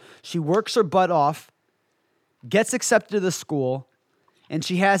school. She works her butt off, gets accepted to the school, and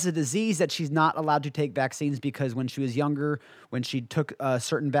she has a disease that she's not allowed to take vaccines because when she was younger, when she took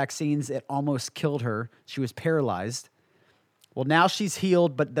certain vaccines, it almost killed her. She was paralyzed. Well, now she's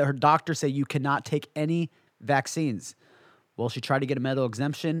healed, but her doctors say you cannot take any vaccines. Well, she tried to get a medical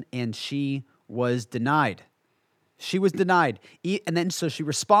exemption, and she was denied. And then so she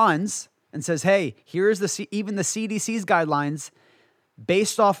responds and says, hey, here's even the CDC's guidelines.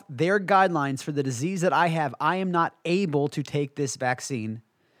 Based off their guidelines for the disease that I have, I am not able to take this vaccine.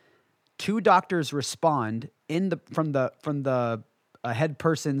 2 doctors respond from the head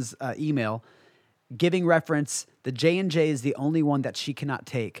person's email. giving reference, the J&J is the only one that she cannot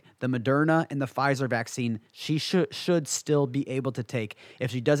take. The Moderna and the Pfizer vaccine, she should still be able to take.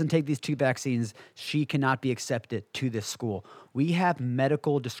 If she doesn't take these two vaccines, she cannot be accepted to this school. We have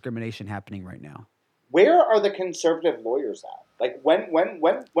medical discrimination happening right now. Where are the conservative lawyers at? Like when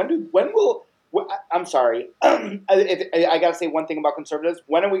will? I'm sorry. I gotta say one thing about conservatives.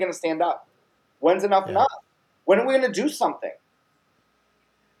 When are we gonna stand up? When's enough enough? When are we gonna do something?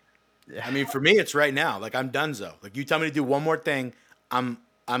 I mean, for me, it's right now. Like, I'm donezo. Like, you tell me to do one more thing, I'm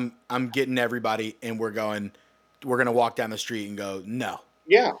getting everybody, and we're gonna walk down the street and go, no.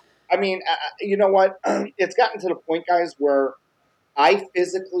 Yeah, I mean, you know what? It's gotten to the point, guys, where I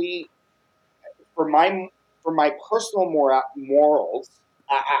physically, for my personal morals,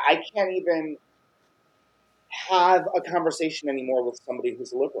 I can't even have a conversation anymore with somebody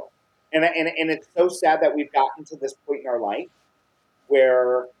who's a liberal, and it's so sad that we've gotten to this point in our life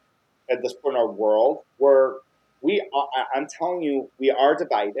where. At this point in our world, where I'm telling you, we are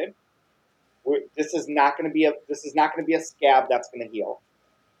divided. This is not going to be a scab that's going to heal.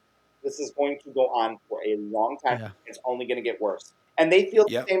 This is going to go on for a long time. Yeah. It's only going to get worse, and they feel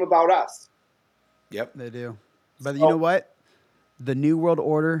the same about us. Yep, they do. But you know what? The New World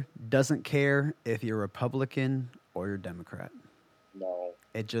Order doesn't care if you're Republican or you're Democrat. No,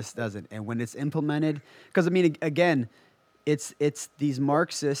 it just doesn't. And when it's implemented, because I mean, again. It's these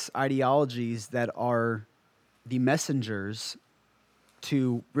Marxist ideologies that are the messengers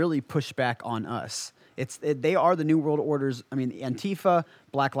to really push back on us. They are the New World Orders. I mean, Antifa,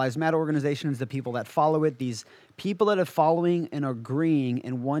 Black Lives Matter organizations, the people that follow it, these people that are following and agreeing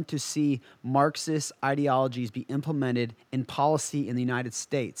and want to see Marxist ideologies be implemented in policy in the United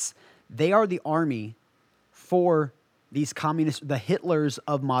States. They are the army for these communists, the Hitlers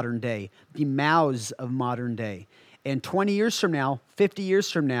of modern day, the Maos of modern day. And 20 years from now, 50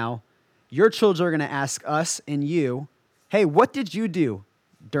 years from now, your children are going to ask us and you, hey, what did you do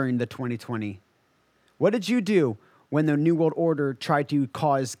during the 2020? What did you do when the New World Order tried to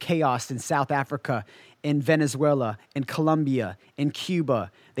cause chaos in South Africa, in Venezuela, in Colombia, in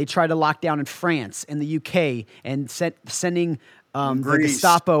Cuba? They tried to lock down in France, in the UK, and sending the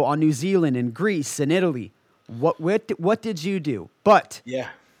Gestapo on New Zealand and Greece and Italy. What did you do? But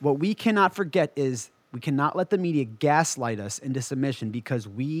what we cannot forget is we cannot let the media gaslight us into submission because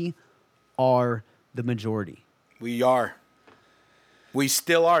we are the majority. We are. We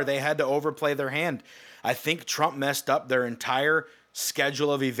still are. They had to overplay their hand. I think Trump messed up their entire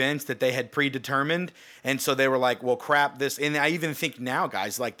schedule of events that they had predetermined. And so they were like, well, crap, this. And I even think now,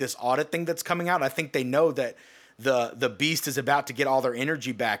 guys, like this audit thing that's coming out, I think they know that the beast is about to get all their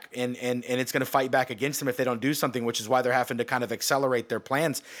energy back and it's going to fight back against them if they don't do something, which is why they're having to kind of accelerate their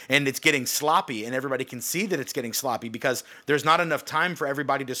plans. And it's getting sloppy, and everybody can see that it's getting sloppy because there's not enough time for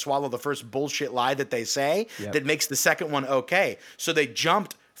everybody to swallow the first bullshit lie that they say that makes the second one okay. So they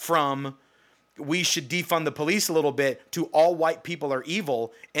jumped from we should defund the police a little bit to all white people are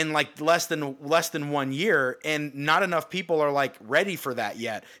evil in like less than 1 year, and not enough people are like ready for that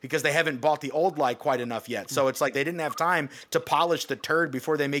yet because they haven't bought the old lie quite enough yet. So it's like they didn't have time to polish the turd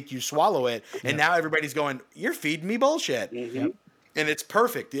before they make you swallow it, and now everybody's going, you're feeding me bullshit. And it's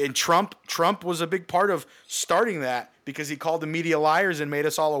perfect. And Trump was a big part of starting that because he called the media liars and made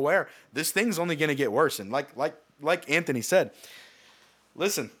us all aware this thing's only going to get worse. And like Anthony said,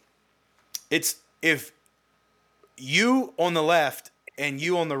 listen, it's if you on the left and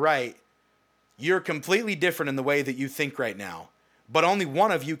you on the right, you're completely different in the way that you think right now, but only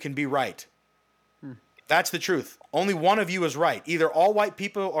one of you can be right. That's the truth. Only one of you is right. Either all white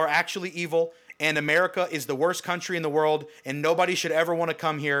people are actually evil and America is the worst country in the world and nobody should ever want to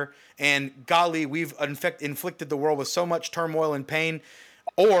come here, and golly, we've inflicted the world with so much turmoil and pain,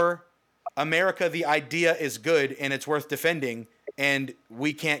 or America, the idea is good and it's worth defending, and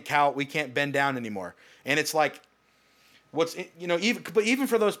we can't bend down anymore. And it's like, even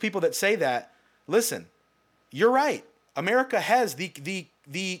for those people that say that, listen, you're right. America has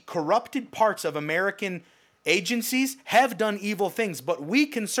the corrupted parts of American agencies have done evil things, but we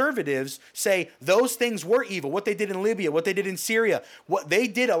conservatives say those things were evil. What they did in Libya, what they did in Syria, what they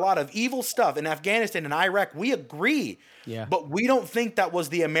did a lot of evil stuff in Afghanistan and Iraq. We agree. Yeah. But we don't think that was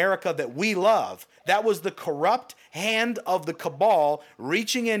the America that we love. That was the corrupt hand of the cabal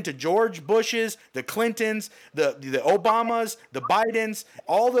reaching into George Bush's, the Clintons, the Obamas, the Bidens,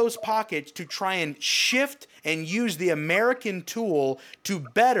 all those pockets to try and shift and use the American tool to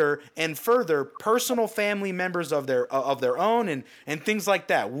better and further personal family members of their own and things like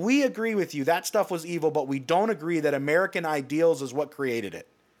that. We agree with you. That stuff was evil, but we don't agree that American ideals is what created it.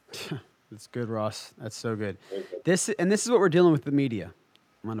 That's good, Ross. That's so good. This is what we're dealing with the media.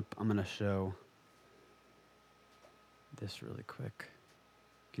 I'm gonna show this really quick.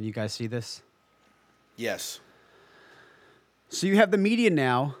 Can you guys see this? Yes. So you have the media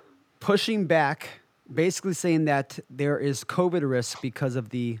now pushing back, basically saying that there is COVID risk because of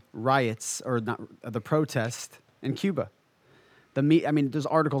the riots or not the protest in Cuba. There's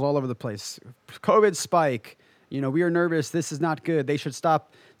articles all over the place. COVID spike. We are nervous. This is not good. They should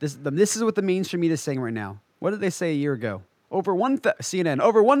stop. This is what the mainstream media is saying right now. What did they say a year ago? CNN,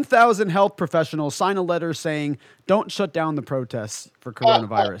 over 1,000 health professionals sign a letter saying, don't shut down the protests for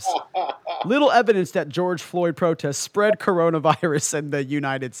coronavirus. Little evidence that George Floyd protests spread coronavirus in the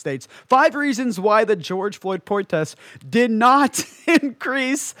United States. 5 reasons why the George Floyd protests did not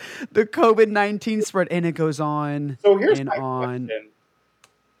increase the COVID-19 spread. And it goes on So here's and my on. question.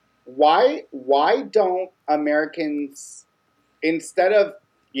 Why don't Americans, instead of,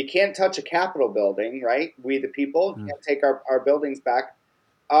 you can't touch a Capitol building, right? We the people can't take our buildings back.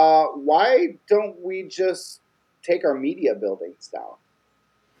 Why don't we just take our media buildings down?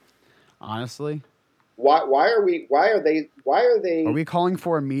 Honestly, Why are they? are we calling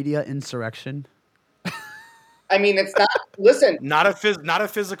for a media insurrection? I mean, it's not. Listen, Not a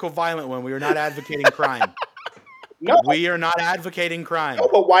physical violent one. We are not advocating crime. no, We are not advocating crime. no,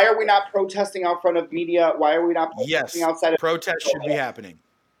 but why are we not protesting out front of media? Why are we not Yes, protesting outside of? protests should be happening.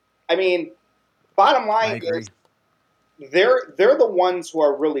 I mean, bottom I line agree. is they're the ones who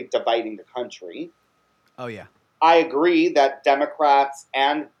are really dividing the country. Oh, yeah. I agree that Democrats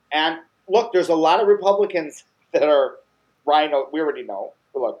and look, there's a lot of Republicans that are rhino. We already know.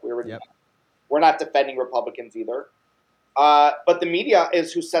 Look, we already Yep. know. We're not defending Republicans either. But the media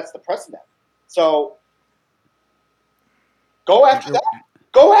is who sets the precedent. So go after that.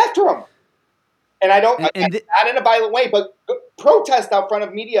 Go after them. And I don't, not in a violent way, but protest out front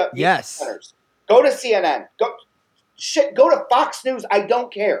of media Yes. centers. Go to CNN. Go to Fox News. I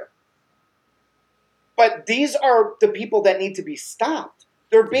don't care. But these are the people that need to be stopped.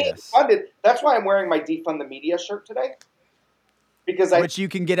 They're being funded. That's why I'm wearing my Defund the Media shirt today. Because Which you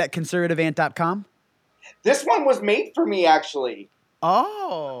can get at conservativeant.com. This one was made for me, actually.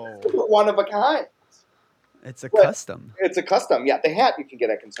 Oh. One of a kind. It's a custom. It's a custom. Yeah, the hat you can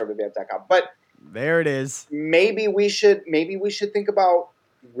get at conservativeant.com. But there it is. Maybe we should think about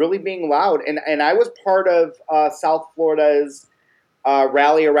really being loud. And I was part of South Florida's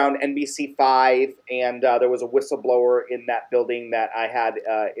rally around NBC5, and there was a whistleblower in that building that I had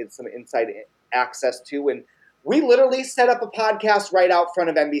some inside access to, and we literally set up a podcast right out front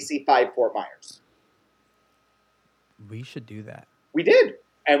of NBC5 Fort Myers. We should do that. We did,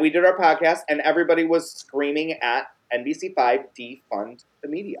 and we did our podcast, and everybody was screaming at NBC5, defund the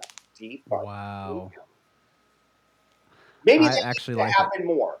media. Defund. Wow. The media. Maybe I that actually needs like to happen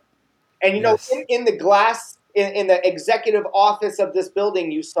more. And Yes. in the glass. In the executive office of this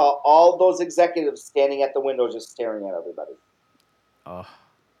building, you saw all those executives standing at the window just staring at everybody. Oh,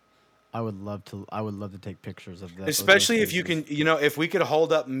 I would love to take pictures of that. Especially if you can, if we could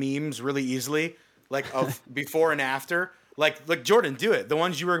hold up memes really easily, like of before and after, like Jordan, do it. The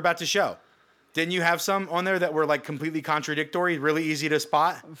ones you were about to show. Didn't you have some on there that were like completely contradictory, really easy to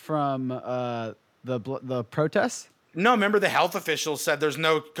spot? From the protests? No, remember the health officials said there's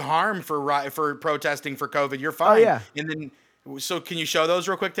no harm for protesting for COVID. You're fine. Oh, yeah. And then, so can you show those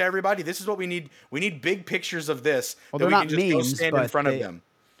real quick to everybody? This is what we need. We need big pictures of this. Well, that they're we not can just memes, go stand but in front of them.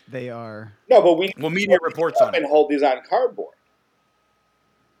 They are. No, but we media reports on it. And hold these on cardboard.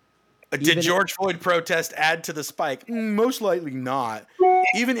 Did George Floyd protest add to the spike? Most likely not.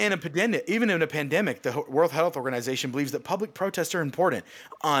 Even in a pandemic, the World Health Organization believes that public protests are important,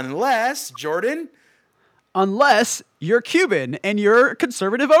 unless Jordan. Unless you're Cuban and you're a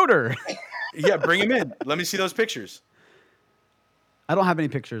conservative voter. Yeah, bring him in. Let me see those pictures. I don't have any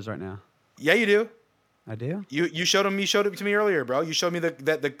pictures right now. Yeah, you do. I do. You showed him. You showed it to me earlier, bro. You showed me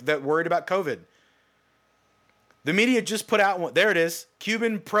that worried about COVID. The media just put out one. There it is.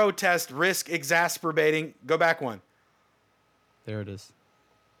 Cuban protest risk exacerbating. Go back one. There it is.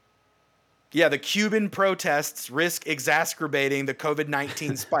 Yeah, the Cuban protests risk exacerbating the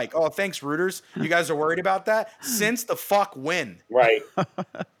COVID-19 spike. Oh, thanks, Reuters. You guys are worried about that? Since the fuck when? Right.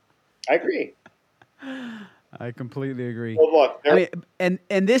 I agree. I completely agree. Well, look, I mean,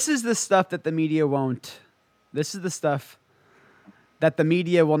 and this is the stuff that the media won't. This is the stuff that the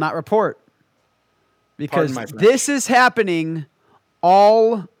media will not report. Because this is happening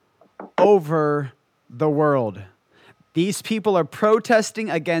all over the world. These people are protesting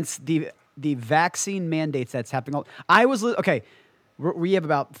against the vaccine mandates that's happening. Okay. We have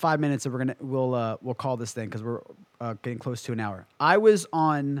about 5 minutes, and we'll call this thing because we're getting close to an hour. I was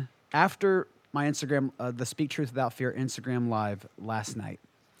on after my Instagram, the Speak Truth Without Fear Instagram Live last night.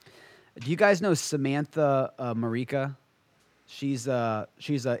 Do you guys know Samantha Marika? She's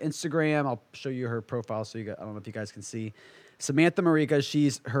Instagram. I'll show you her profile so I don't know if you guys can see. Samantha Marica,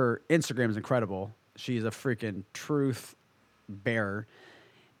 her Instagram is incredible. She's a freaking truth bearer.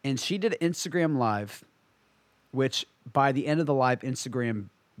 And she did an Instagram live, which by the end of the live, Instagram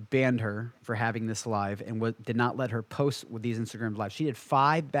banned her for having this live and did not let her post with these Instagram lives. She did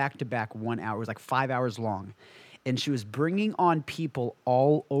 5 back-to-back 1 hour. It was like 5 hours long. And she was bringing on people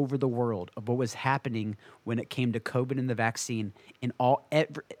all over the world of what was happening when it came to COVID and the vaccine.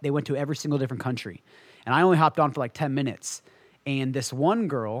 They went to every single different country. And I only hopped on for like 10 minutes. And this one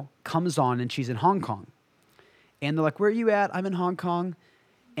girl comes on and she's in Hong Kong. And they're like, where are you at? I'm in Hong Kong.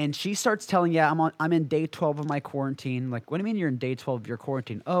 And she starts telling, I'm in day 12 of my quarantine. Like, what do you mean you're in day 12 of your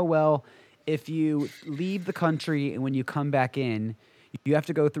quarantine? Oh, well, if you leave the country and when you come back in, you have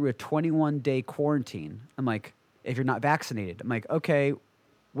to go through a 21-day quarantine. I'm like, if you're not vaccinated. I'm like, okay,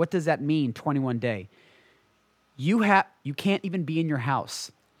 what does that mean, 21-day? You can't even be in your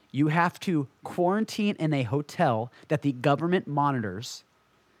house. You have to quarantine in a hotel that the government monitors.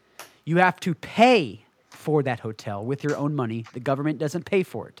 You have to pay for that hotel with your own money. The government doesn't pay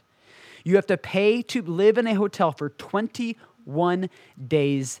for it. You have to pay to live in a hotel for 21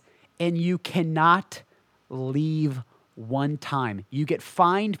 days, and you cannot leave one time. You get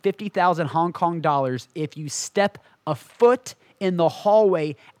fined 50,000 Hong Kong dollars if you step a foot in the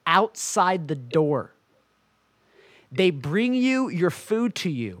hallway outside the door. They bring your food to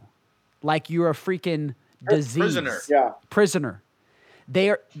you like you're a freaking disease. Prisoner. Yeah. Prisoner.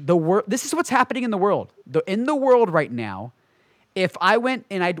 This is what's happening in the world. In the world right now, if I went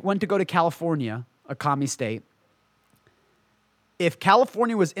to go to California, a commie state, if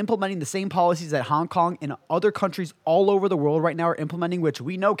California was implementing the same policies that Hong Kong and other countries all over the world right now are implementing, which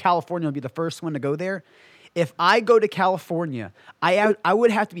we know California will be the first one to go there. If I go to California, I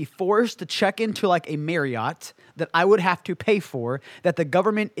would have to be forced to check into like a Marriott that I would have to pay for, that the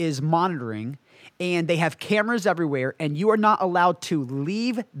government is monitoring, and they have cameras everywhere, and you are not allowed to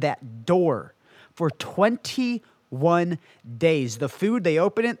leave that door for 21 days. The food, they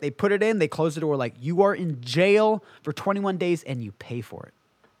open it, they put it in, they close the door. Like, you are in jail for 21 days, and you pay for it.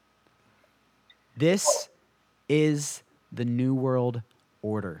 This is the New World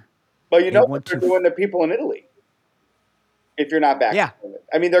Order. But you know what they're doing to people in Italy if you're not vaccinated. Yeah.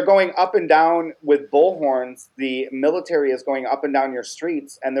 I mean, they're going up and down with bullhorns. The military is going up and down your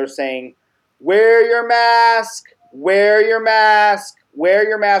streets, and they're saying, wear your mask, wear your mask, wear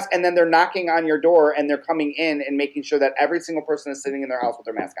your mask. And then they're knocking on your door, and they're coming in and making sure that every single person is sitting in their house with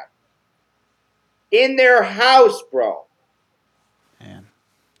their mask on. In their house, bro. Man.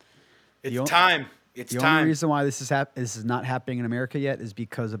 It's time. It's time. The only reason why this is not happening in America yet is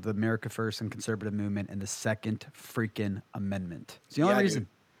because of the America First and conservative movement and the Second freaking Amendment. It's the only reason.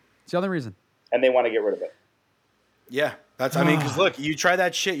 It's the only reason. And they want to get rid of it. Yeah. Because look, you try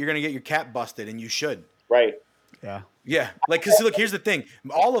that shit, you're going to get your cap busted, and you should. Right. Yeah. Yeah. Like, because look, here's the thing.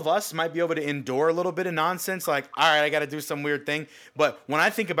 All of us might be able to endure a little bit of nonsense. Like, all right, I got to do some weird thing. But when I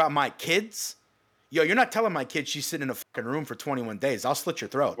think about my kids, yo, you're not telling my kid she's sitting in a fucking room for 21 days. I'll slit your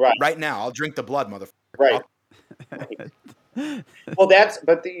throat. Right now. I'll drink the blood, motherfucker. Right. Well,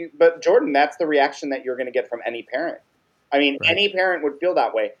 but Jordan, that's the reaction that you're going to get from any parent. I mean, any parent would feel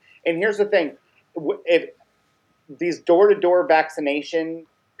that way. And here's the thing. If these door-to-door vaccination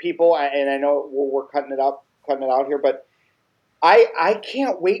people, and I know we're cutting it out here, but I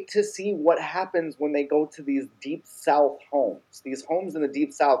can't wait to see what happens when they go to these deep South homes, these homes in the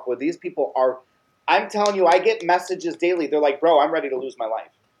deep South where these people are, I'm telling you, I get messages daily. They're like, bro, I'm ready to lose my life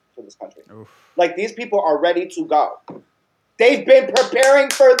for this country. Oof. Like, these people are ready to go. They've been preparing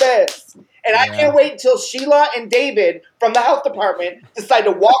for this. And I can't wait until Sheila and David from the health department decide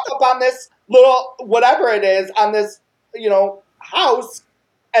to walk up on this little, whatever it is, on this, house,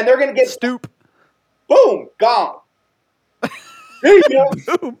 and they're going to get stoop. Boom, gone.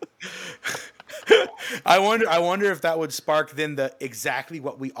 Boom. I wonder if that would spark then exactly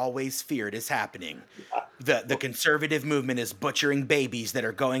what we always feared is happening. The conservative movement is butchering babies that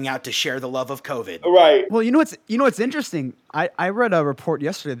are going out to share the love of COVID. Right. Well, you know what's interesting? I read a report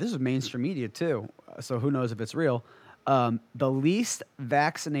yesterday. This is mainstream media too, so who knows if it's real. The least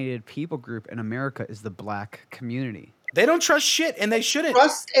vaccinated people group in America is the Black community. They don't trust shit, and they shouldn't.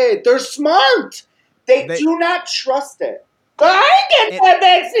 Trust it. They're smart. They do not trust it. But I get that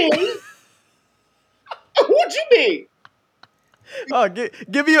vaccine. What you mean? Oh,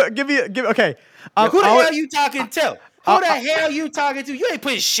 give me. Okay. Who the hell are you talking to? Who the hell are you talking to? You ain't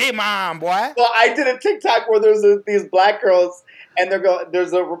putting shit in my arm, boy. Well, I did a TikTok where there's these black girls, and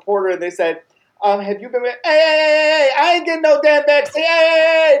there's a reporter, and they said, Have you been? Hey, I ain't getting no damn vaccine.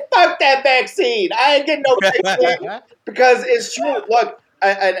 Hey, fuck that vaccine. I ain't getting no vaccine because it's true. Look,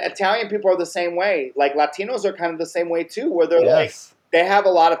 and Italian people are the same way. Like Latinos are kind of the same way too, where they're like they have a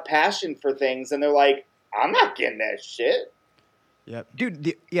lot of passion for things, and they're like, I'm not getting that shit. Yep,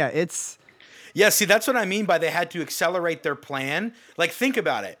 dude. It's. Yeah, see, that's what I mean by they had to accelerate their plan. Like, think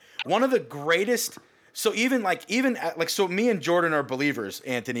about it. One of the greatest. So so me and Jordan are believers,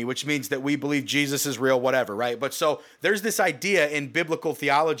 Anthony, which means that we believe Jesus is real, whatever, right? But so there's this idea in biblical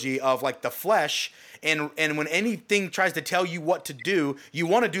theology of like the flesh, and when anything tries to tell you what to do, you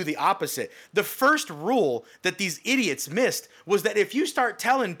want to do the opposite. The first rule that these idiots missed was that if you start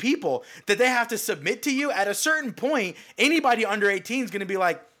telling people that they have to submit to you, at a certain point, anybody under 18 is going to be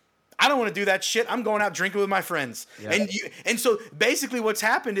like, I don't want to do that shit. I'm going out drinking with my friends. Yeah. And so basically what's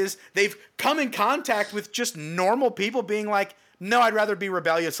happened is they've come in contact with just normal people being like, no, I'd rather be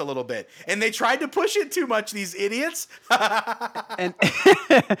rebellious a little bit. And they tried to push it too much, these idiots. and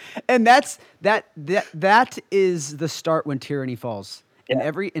and that is the start when tyranny falls.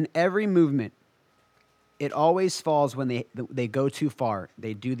 Yeah. In every movement, it always falls when they go too far.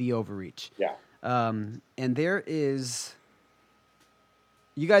 They do the overreach. Yeah. And there is.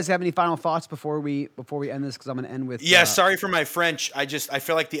 You guys have any final thoughts before we end this? Because I'm going to end with. Yeah, sorry for my French. I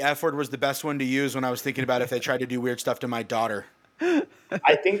feel like the F word was the best one to use when I was thinking about if they tried to do weird stuff to my daughter.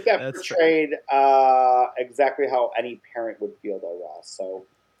 I think that portrayed exactly how any parent would feel, though, Ross. So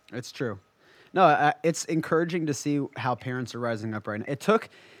it's true. No, it's encouraging to see how parents are rising up right now. It took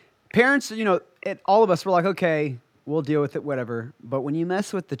parents, all of us were like, okay, we'll deal with it, whatever. But when you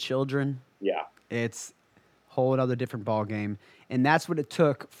mess with the children, it's a whole other different ball game. And that's what it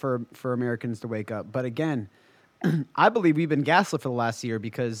took for Americans to wake up. But again, I believe we've been gaslit for the last year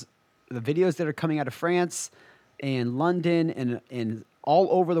because the videos that are coming out of France and London and all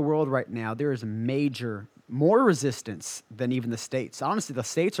over the world right now, there is more resistance than even the States. Honestly, the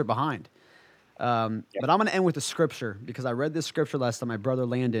States are behind. But I'm going to end with the scripture because I read this scripture last time. My brother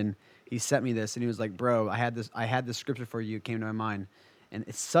Landon, he sent me this and he was like, bro, I had this scripture for you. It came to my mind. And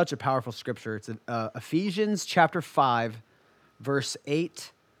it's such a powerful scripture. It's Ephesians chapter 5, verse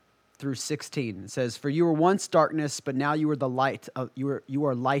 8 through 16. It says, "For you were once darkness, but now you are the light. You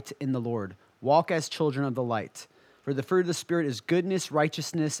are light in the Lord. Walk as children of the light. For the fruit of the Spirit is goodness,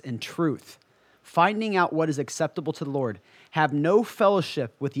 righteousness, and truth. Finding out what is acceptable to the Lord. Have no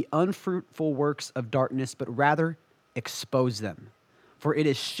fellowship with the unfruitful works of darkness, but rather expose them. For it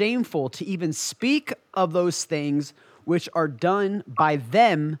is shameful to even speak of those things which are done by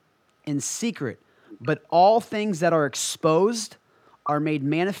them in secret. But all things that are exposed are made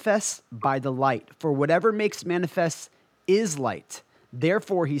manifest by the light. For whatever makes manifest is light.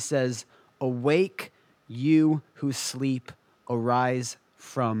 Therefore, he says, awake, you who sleep, arise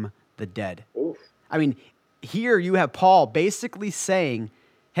from the dead." Oof. I mean, here you have Paul basically saying,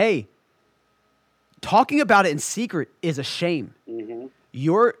 hey, talking about it in secret is a shame. Mm-hmm.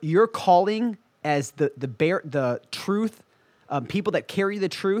 Your calling as the truth, people that carry the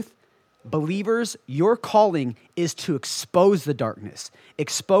truth, believers, your calling is to expose the darkness,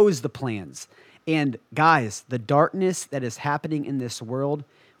 expose the plans. And guys, the darkness that is happening in this world,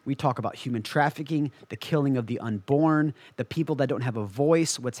 we talk about human trafficking, the killing of the unborn, the people that don't have a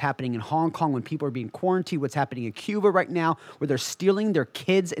voice, what's happening in Hong Kong when people are being quarantined, what's happening in Cuba right now, where they're stealing their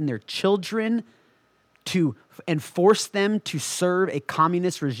kids and their children and force them to serve a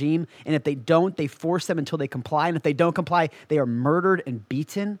communist regime. And if they don't, they force them until they comply. And if they don't comply, they are murdered and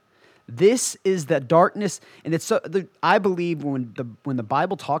beaten. This is the darkness, and I believe when the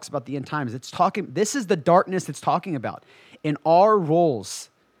Bible talks about the end times, this is the darkness it's talking about. And our roles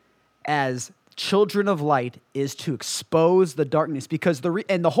as children of light is to expose the darkness, because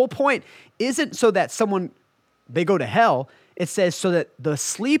the whole point isn't so that they go to hell. It says so that the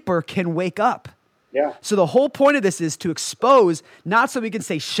sleeper can wake up. Yeah. So the whole point of this is to expose, not so we can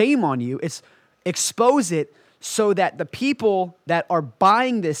say shame on you. It's expose it so that the people that are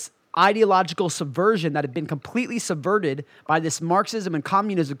buying this ideological subversion that have been completely subverted by this Marxism and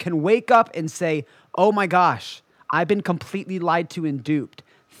communism can wake up and say, oh my gosh, I've been completely lied to and duped.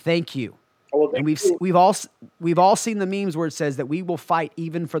 Thank you. And we've all seen the memes where it says that we will fight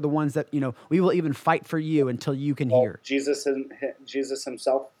even for the ones that, we will even fight for you until you can hear. Jesus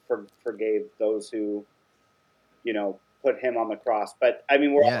himself forgave those who, put him on the cross. But I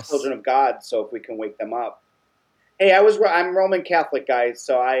mean, we're all children of God, so if we can wake them up. Hey, I'm Roman Catholic, guys,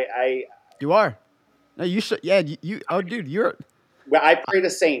 so I You are? No, you should. Yeah, you. Oh, dude, you're. Well, I pray to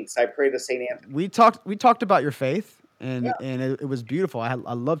saints. I pray to Saint Anthony. We talked about your faith, and it was beautiful. I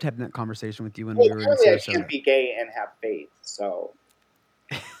loved having that conversation with you when we were in Sarasota. I can't be gay and have faith, so.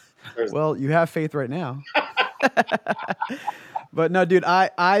 Well, you have faith right now. But no, dude,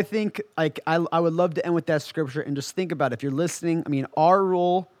 I think like I would love to end with that scripture and just think about it. If you're listening, I mean, our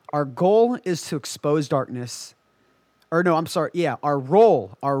goal is to expose darkness. Or no, I'm sorry. Yeah, our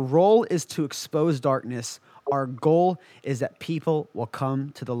role is to expose darkness. Our goal is that people will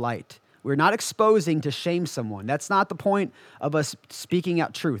come to the light. We're not exposing to shame someone. That's not the point of us speaking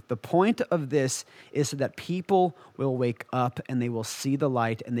out truth. The point of this is so that people will wake up and they will see the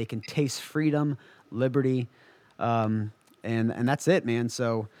light and they can taste freedom, liberty, and that's it, man.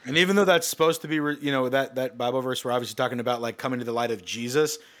 So, and even though that's supposed to be, that Bible verse we're obviously talking about, like coming to the light of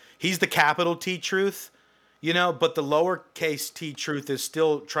Jesus, he's the capital T truth, but the lowercase t truth is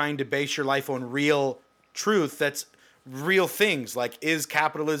still trying to base your life on real truth. That's real things. Like, is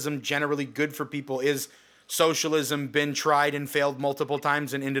capitalism generally good for people? Is socialism been tried and failed multiple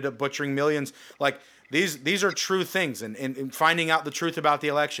times and ended up butchering millions? Like, these are true things, and finding out the truth about the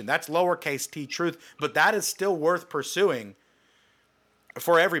election, that's lowercase t truth, but that is still worth pursuing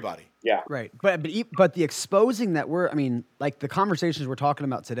for everybody. Yeah. Right. But the exposing that like the conversations we're talking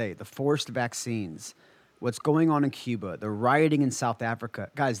about today, the forced vaccines, what's going on in Cuba, the rioting in South Africa,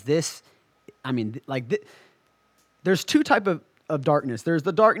 guys, there's two type of darkness. There's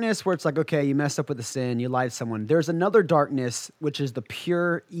the darkness where it's like, okay, you messed up with a sin, you lied to someone. There's another darkness, which is the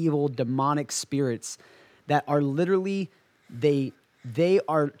pure, evil, demonic spirits that are literally, they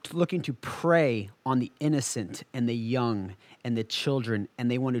are looking to prey on the innocent and the young and the children, and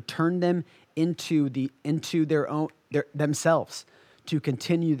they want to turn them into themselves to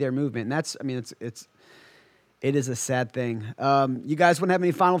continue their movement. And that's, it is a sad thing. You guys want to have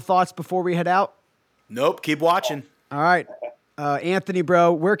any final thoughts before we head out? Nope. Keep watching. All right. Anthony,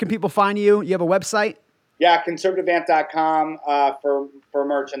 bro, where can people find you? You have a website? Yeah, conservativeant.com for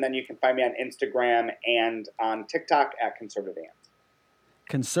merch, and then you can find me on Instagram and on TikTok at conservativeant.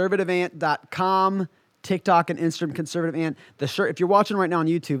 Conservativeant.com, TikTok and Instagram, Conservative Ant. The shirt, if you're watching right now on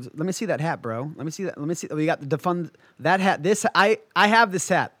YouTube, let me see that hat, bro. Let me see that. We got the defund that hat. I have this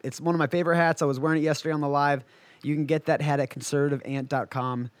hat. It's one of my favorite hats. I was wearing it yesterday on the live. You can get that hat at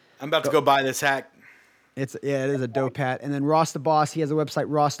conservativeant.com. I'm about to go buy this hat. It is a dope hat. And then Ross the Boss, he has a website,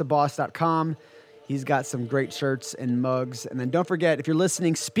 rosstheboss.com. He's got some great shirts and mugs. And then don't forget, if you're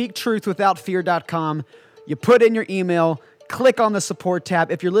listening, speaktruthwithoutfear.com. You put in your email, click on the support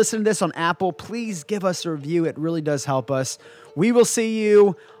tab. If you're listening to this on Apple, please give us a review. It really does help us. We will see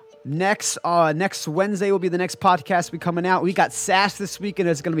you next Wednesday will be the next podcast coming out. We got SAS this week, and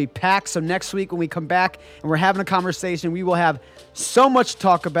it's going to be packed. So next week when we come back and we're having a conversation, we will have so much to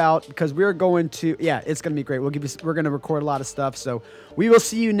talk about because we're going to, it's going to be great. We're going to record a lot of stuff. So we will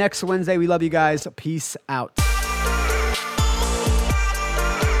see you next Wednesday. We love you guys. Peace out.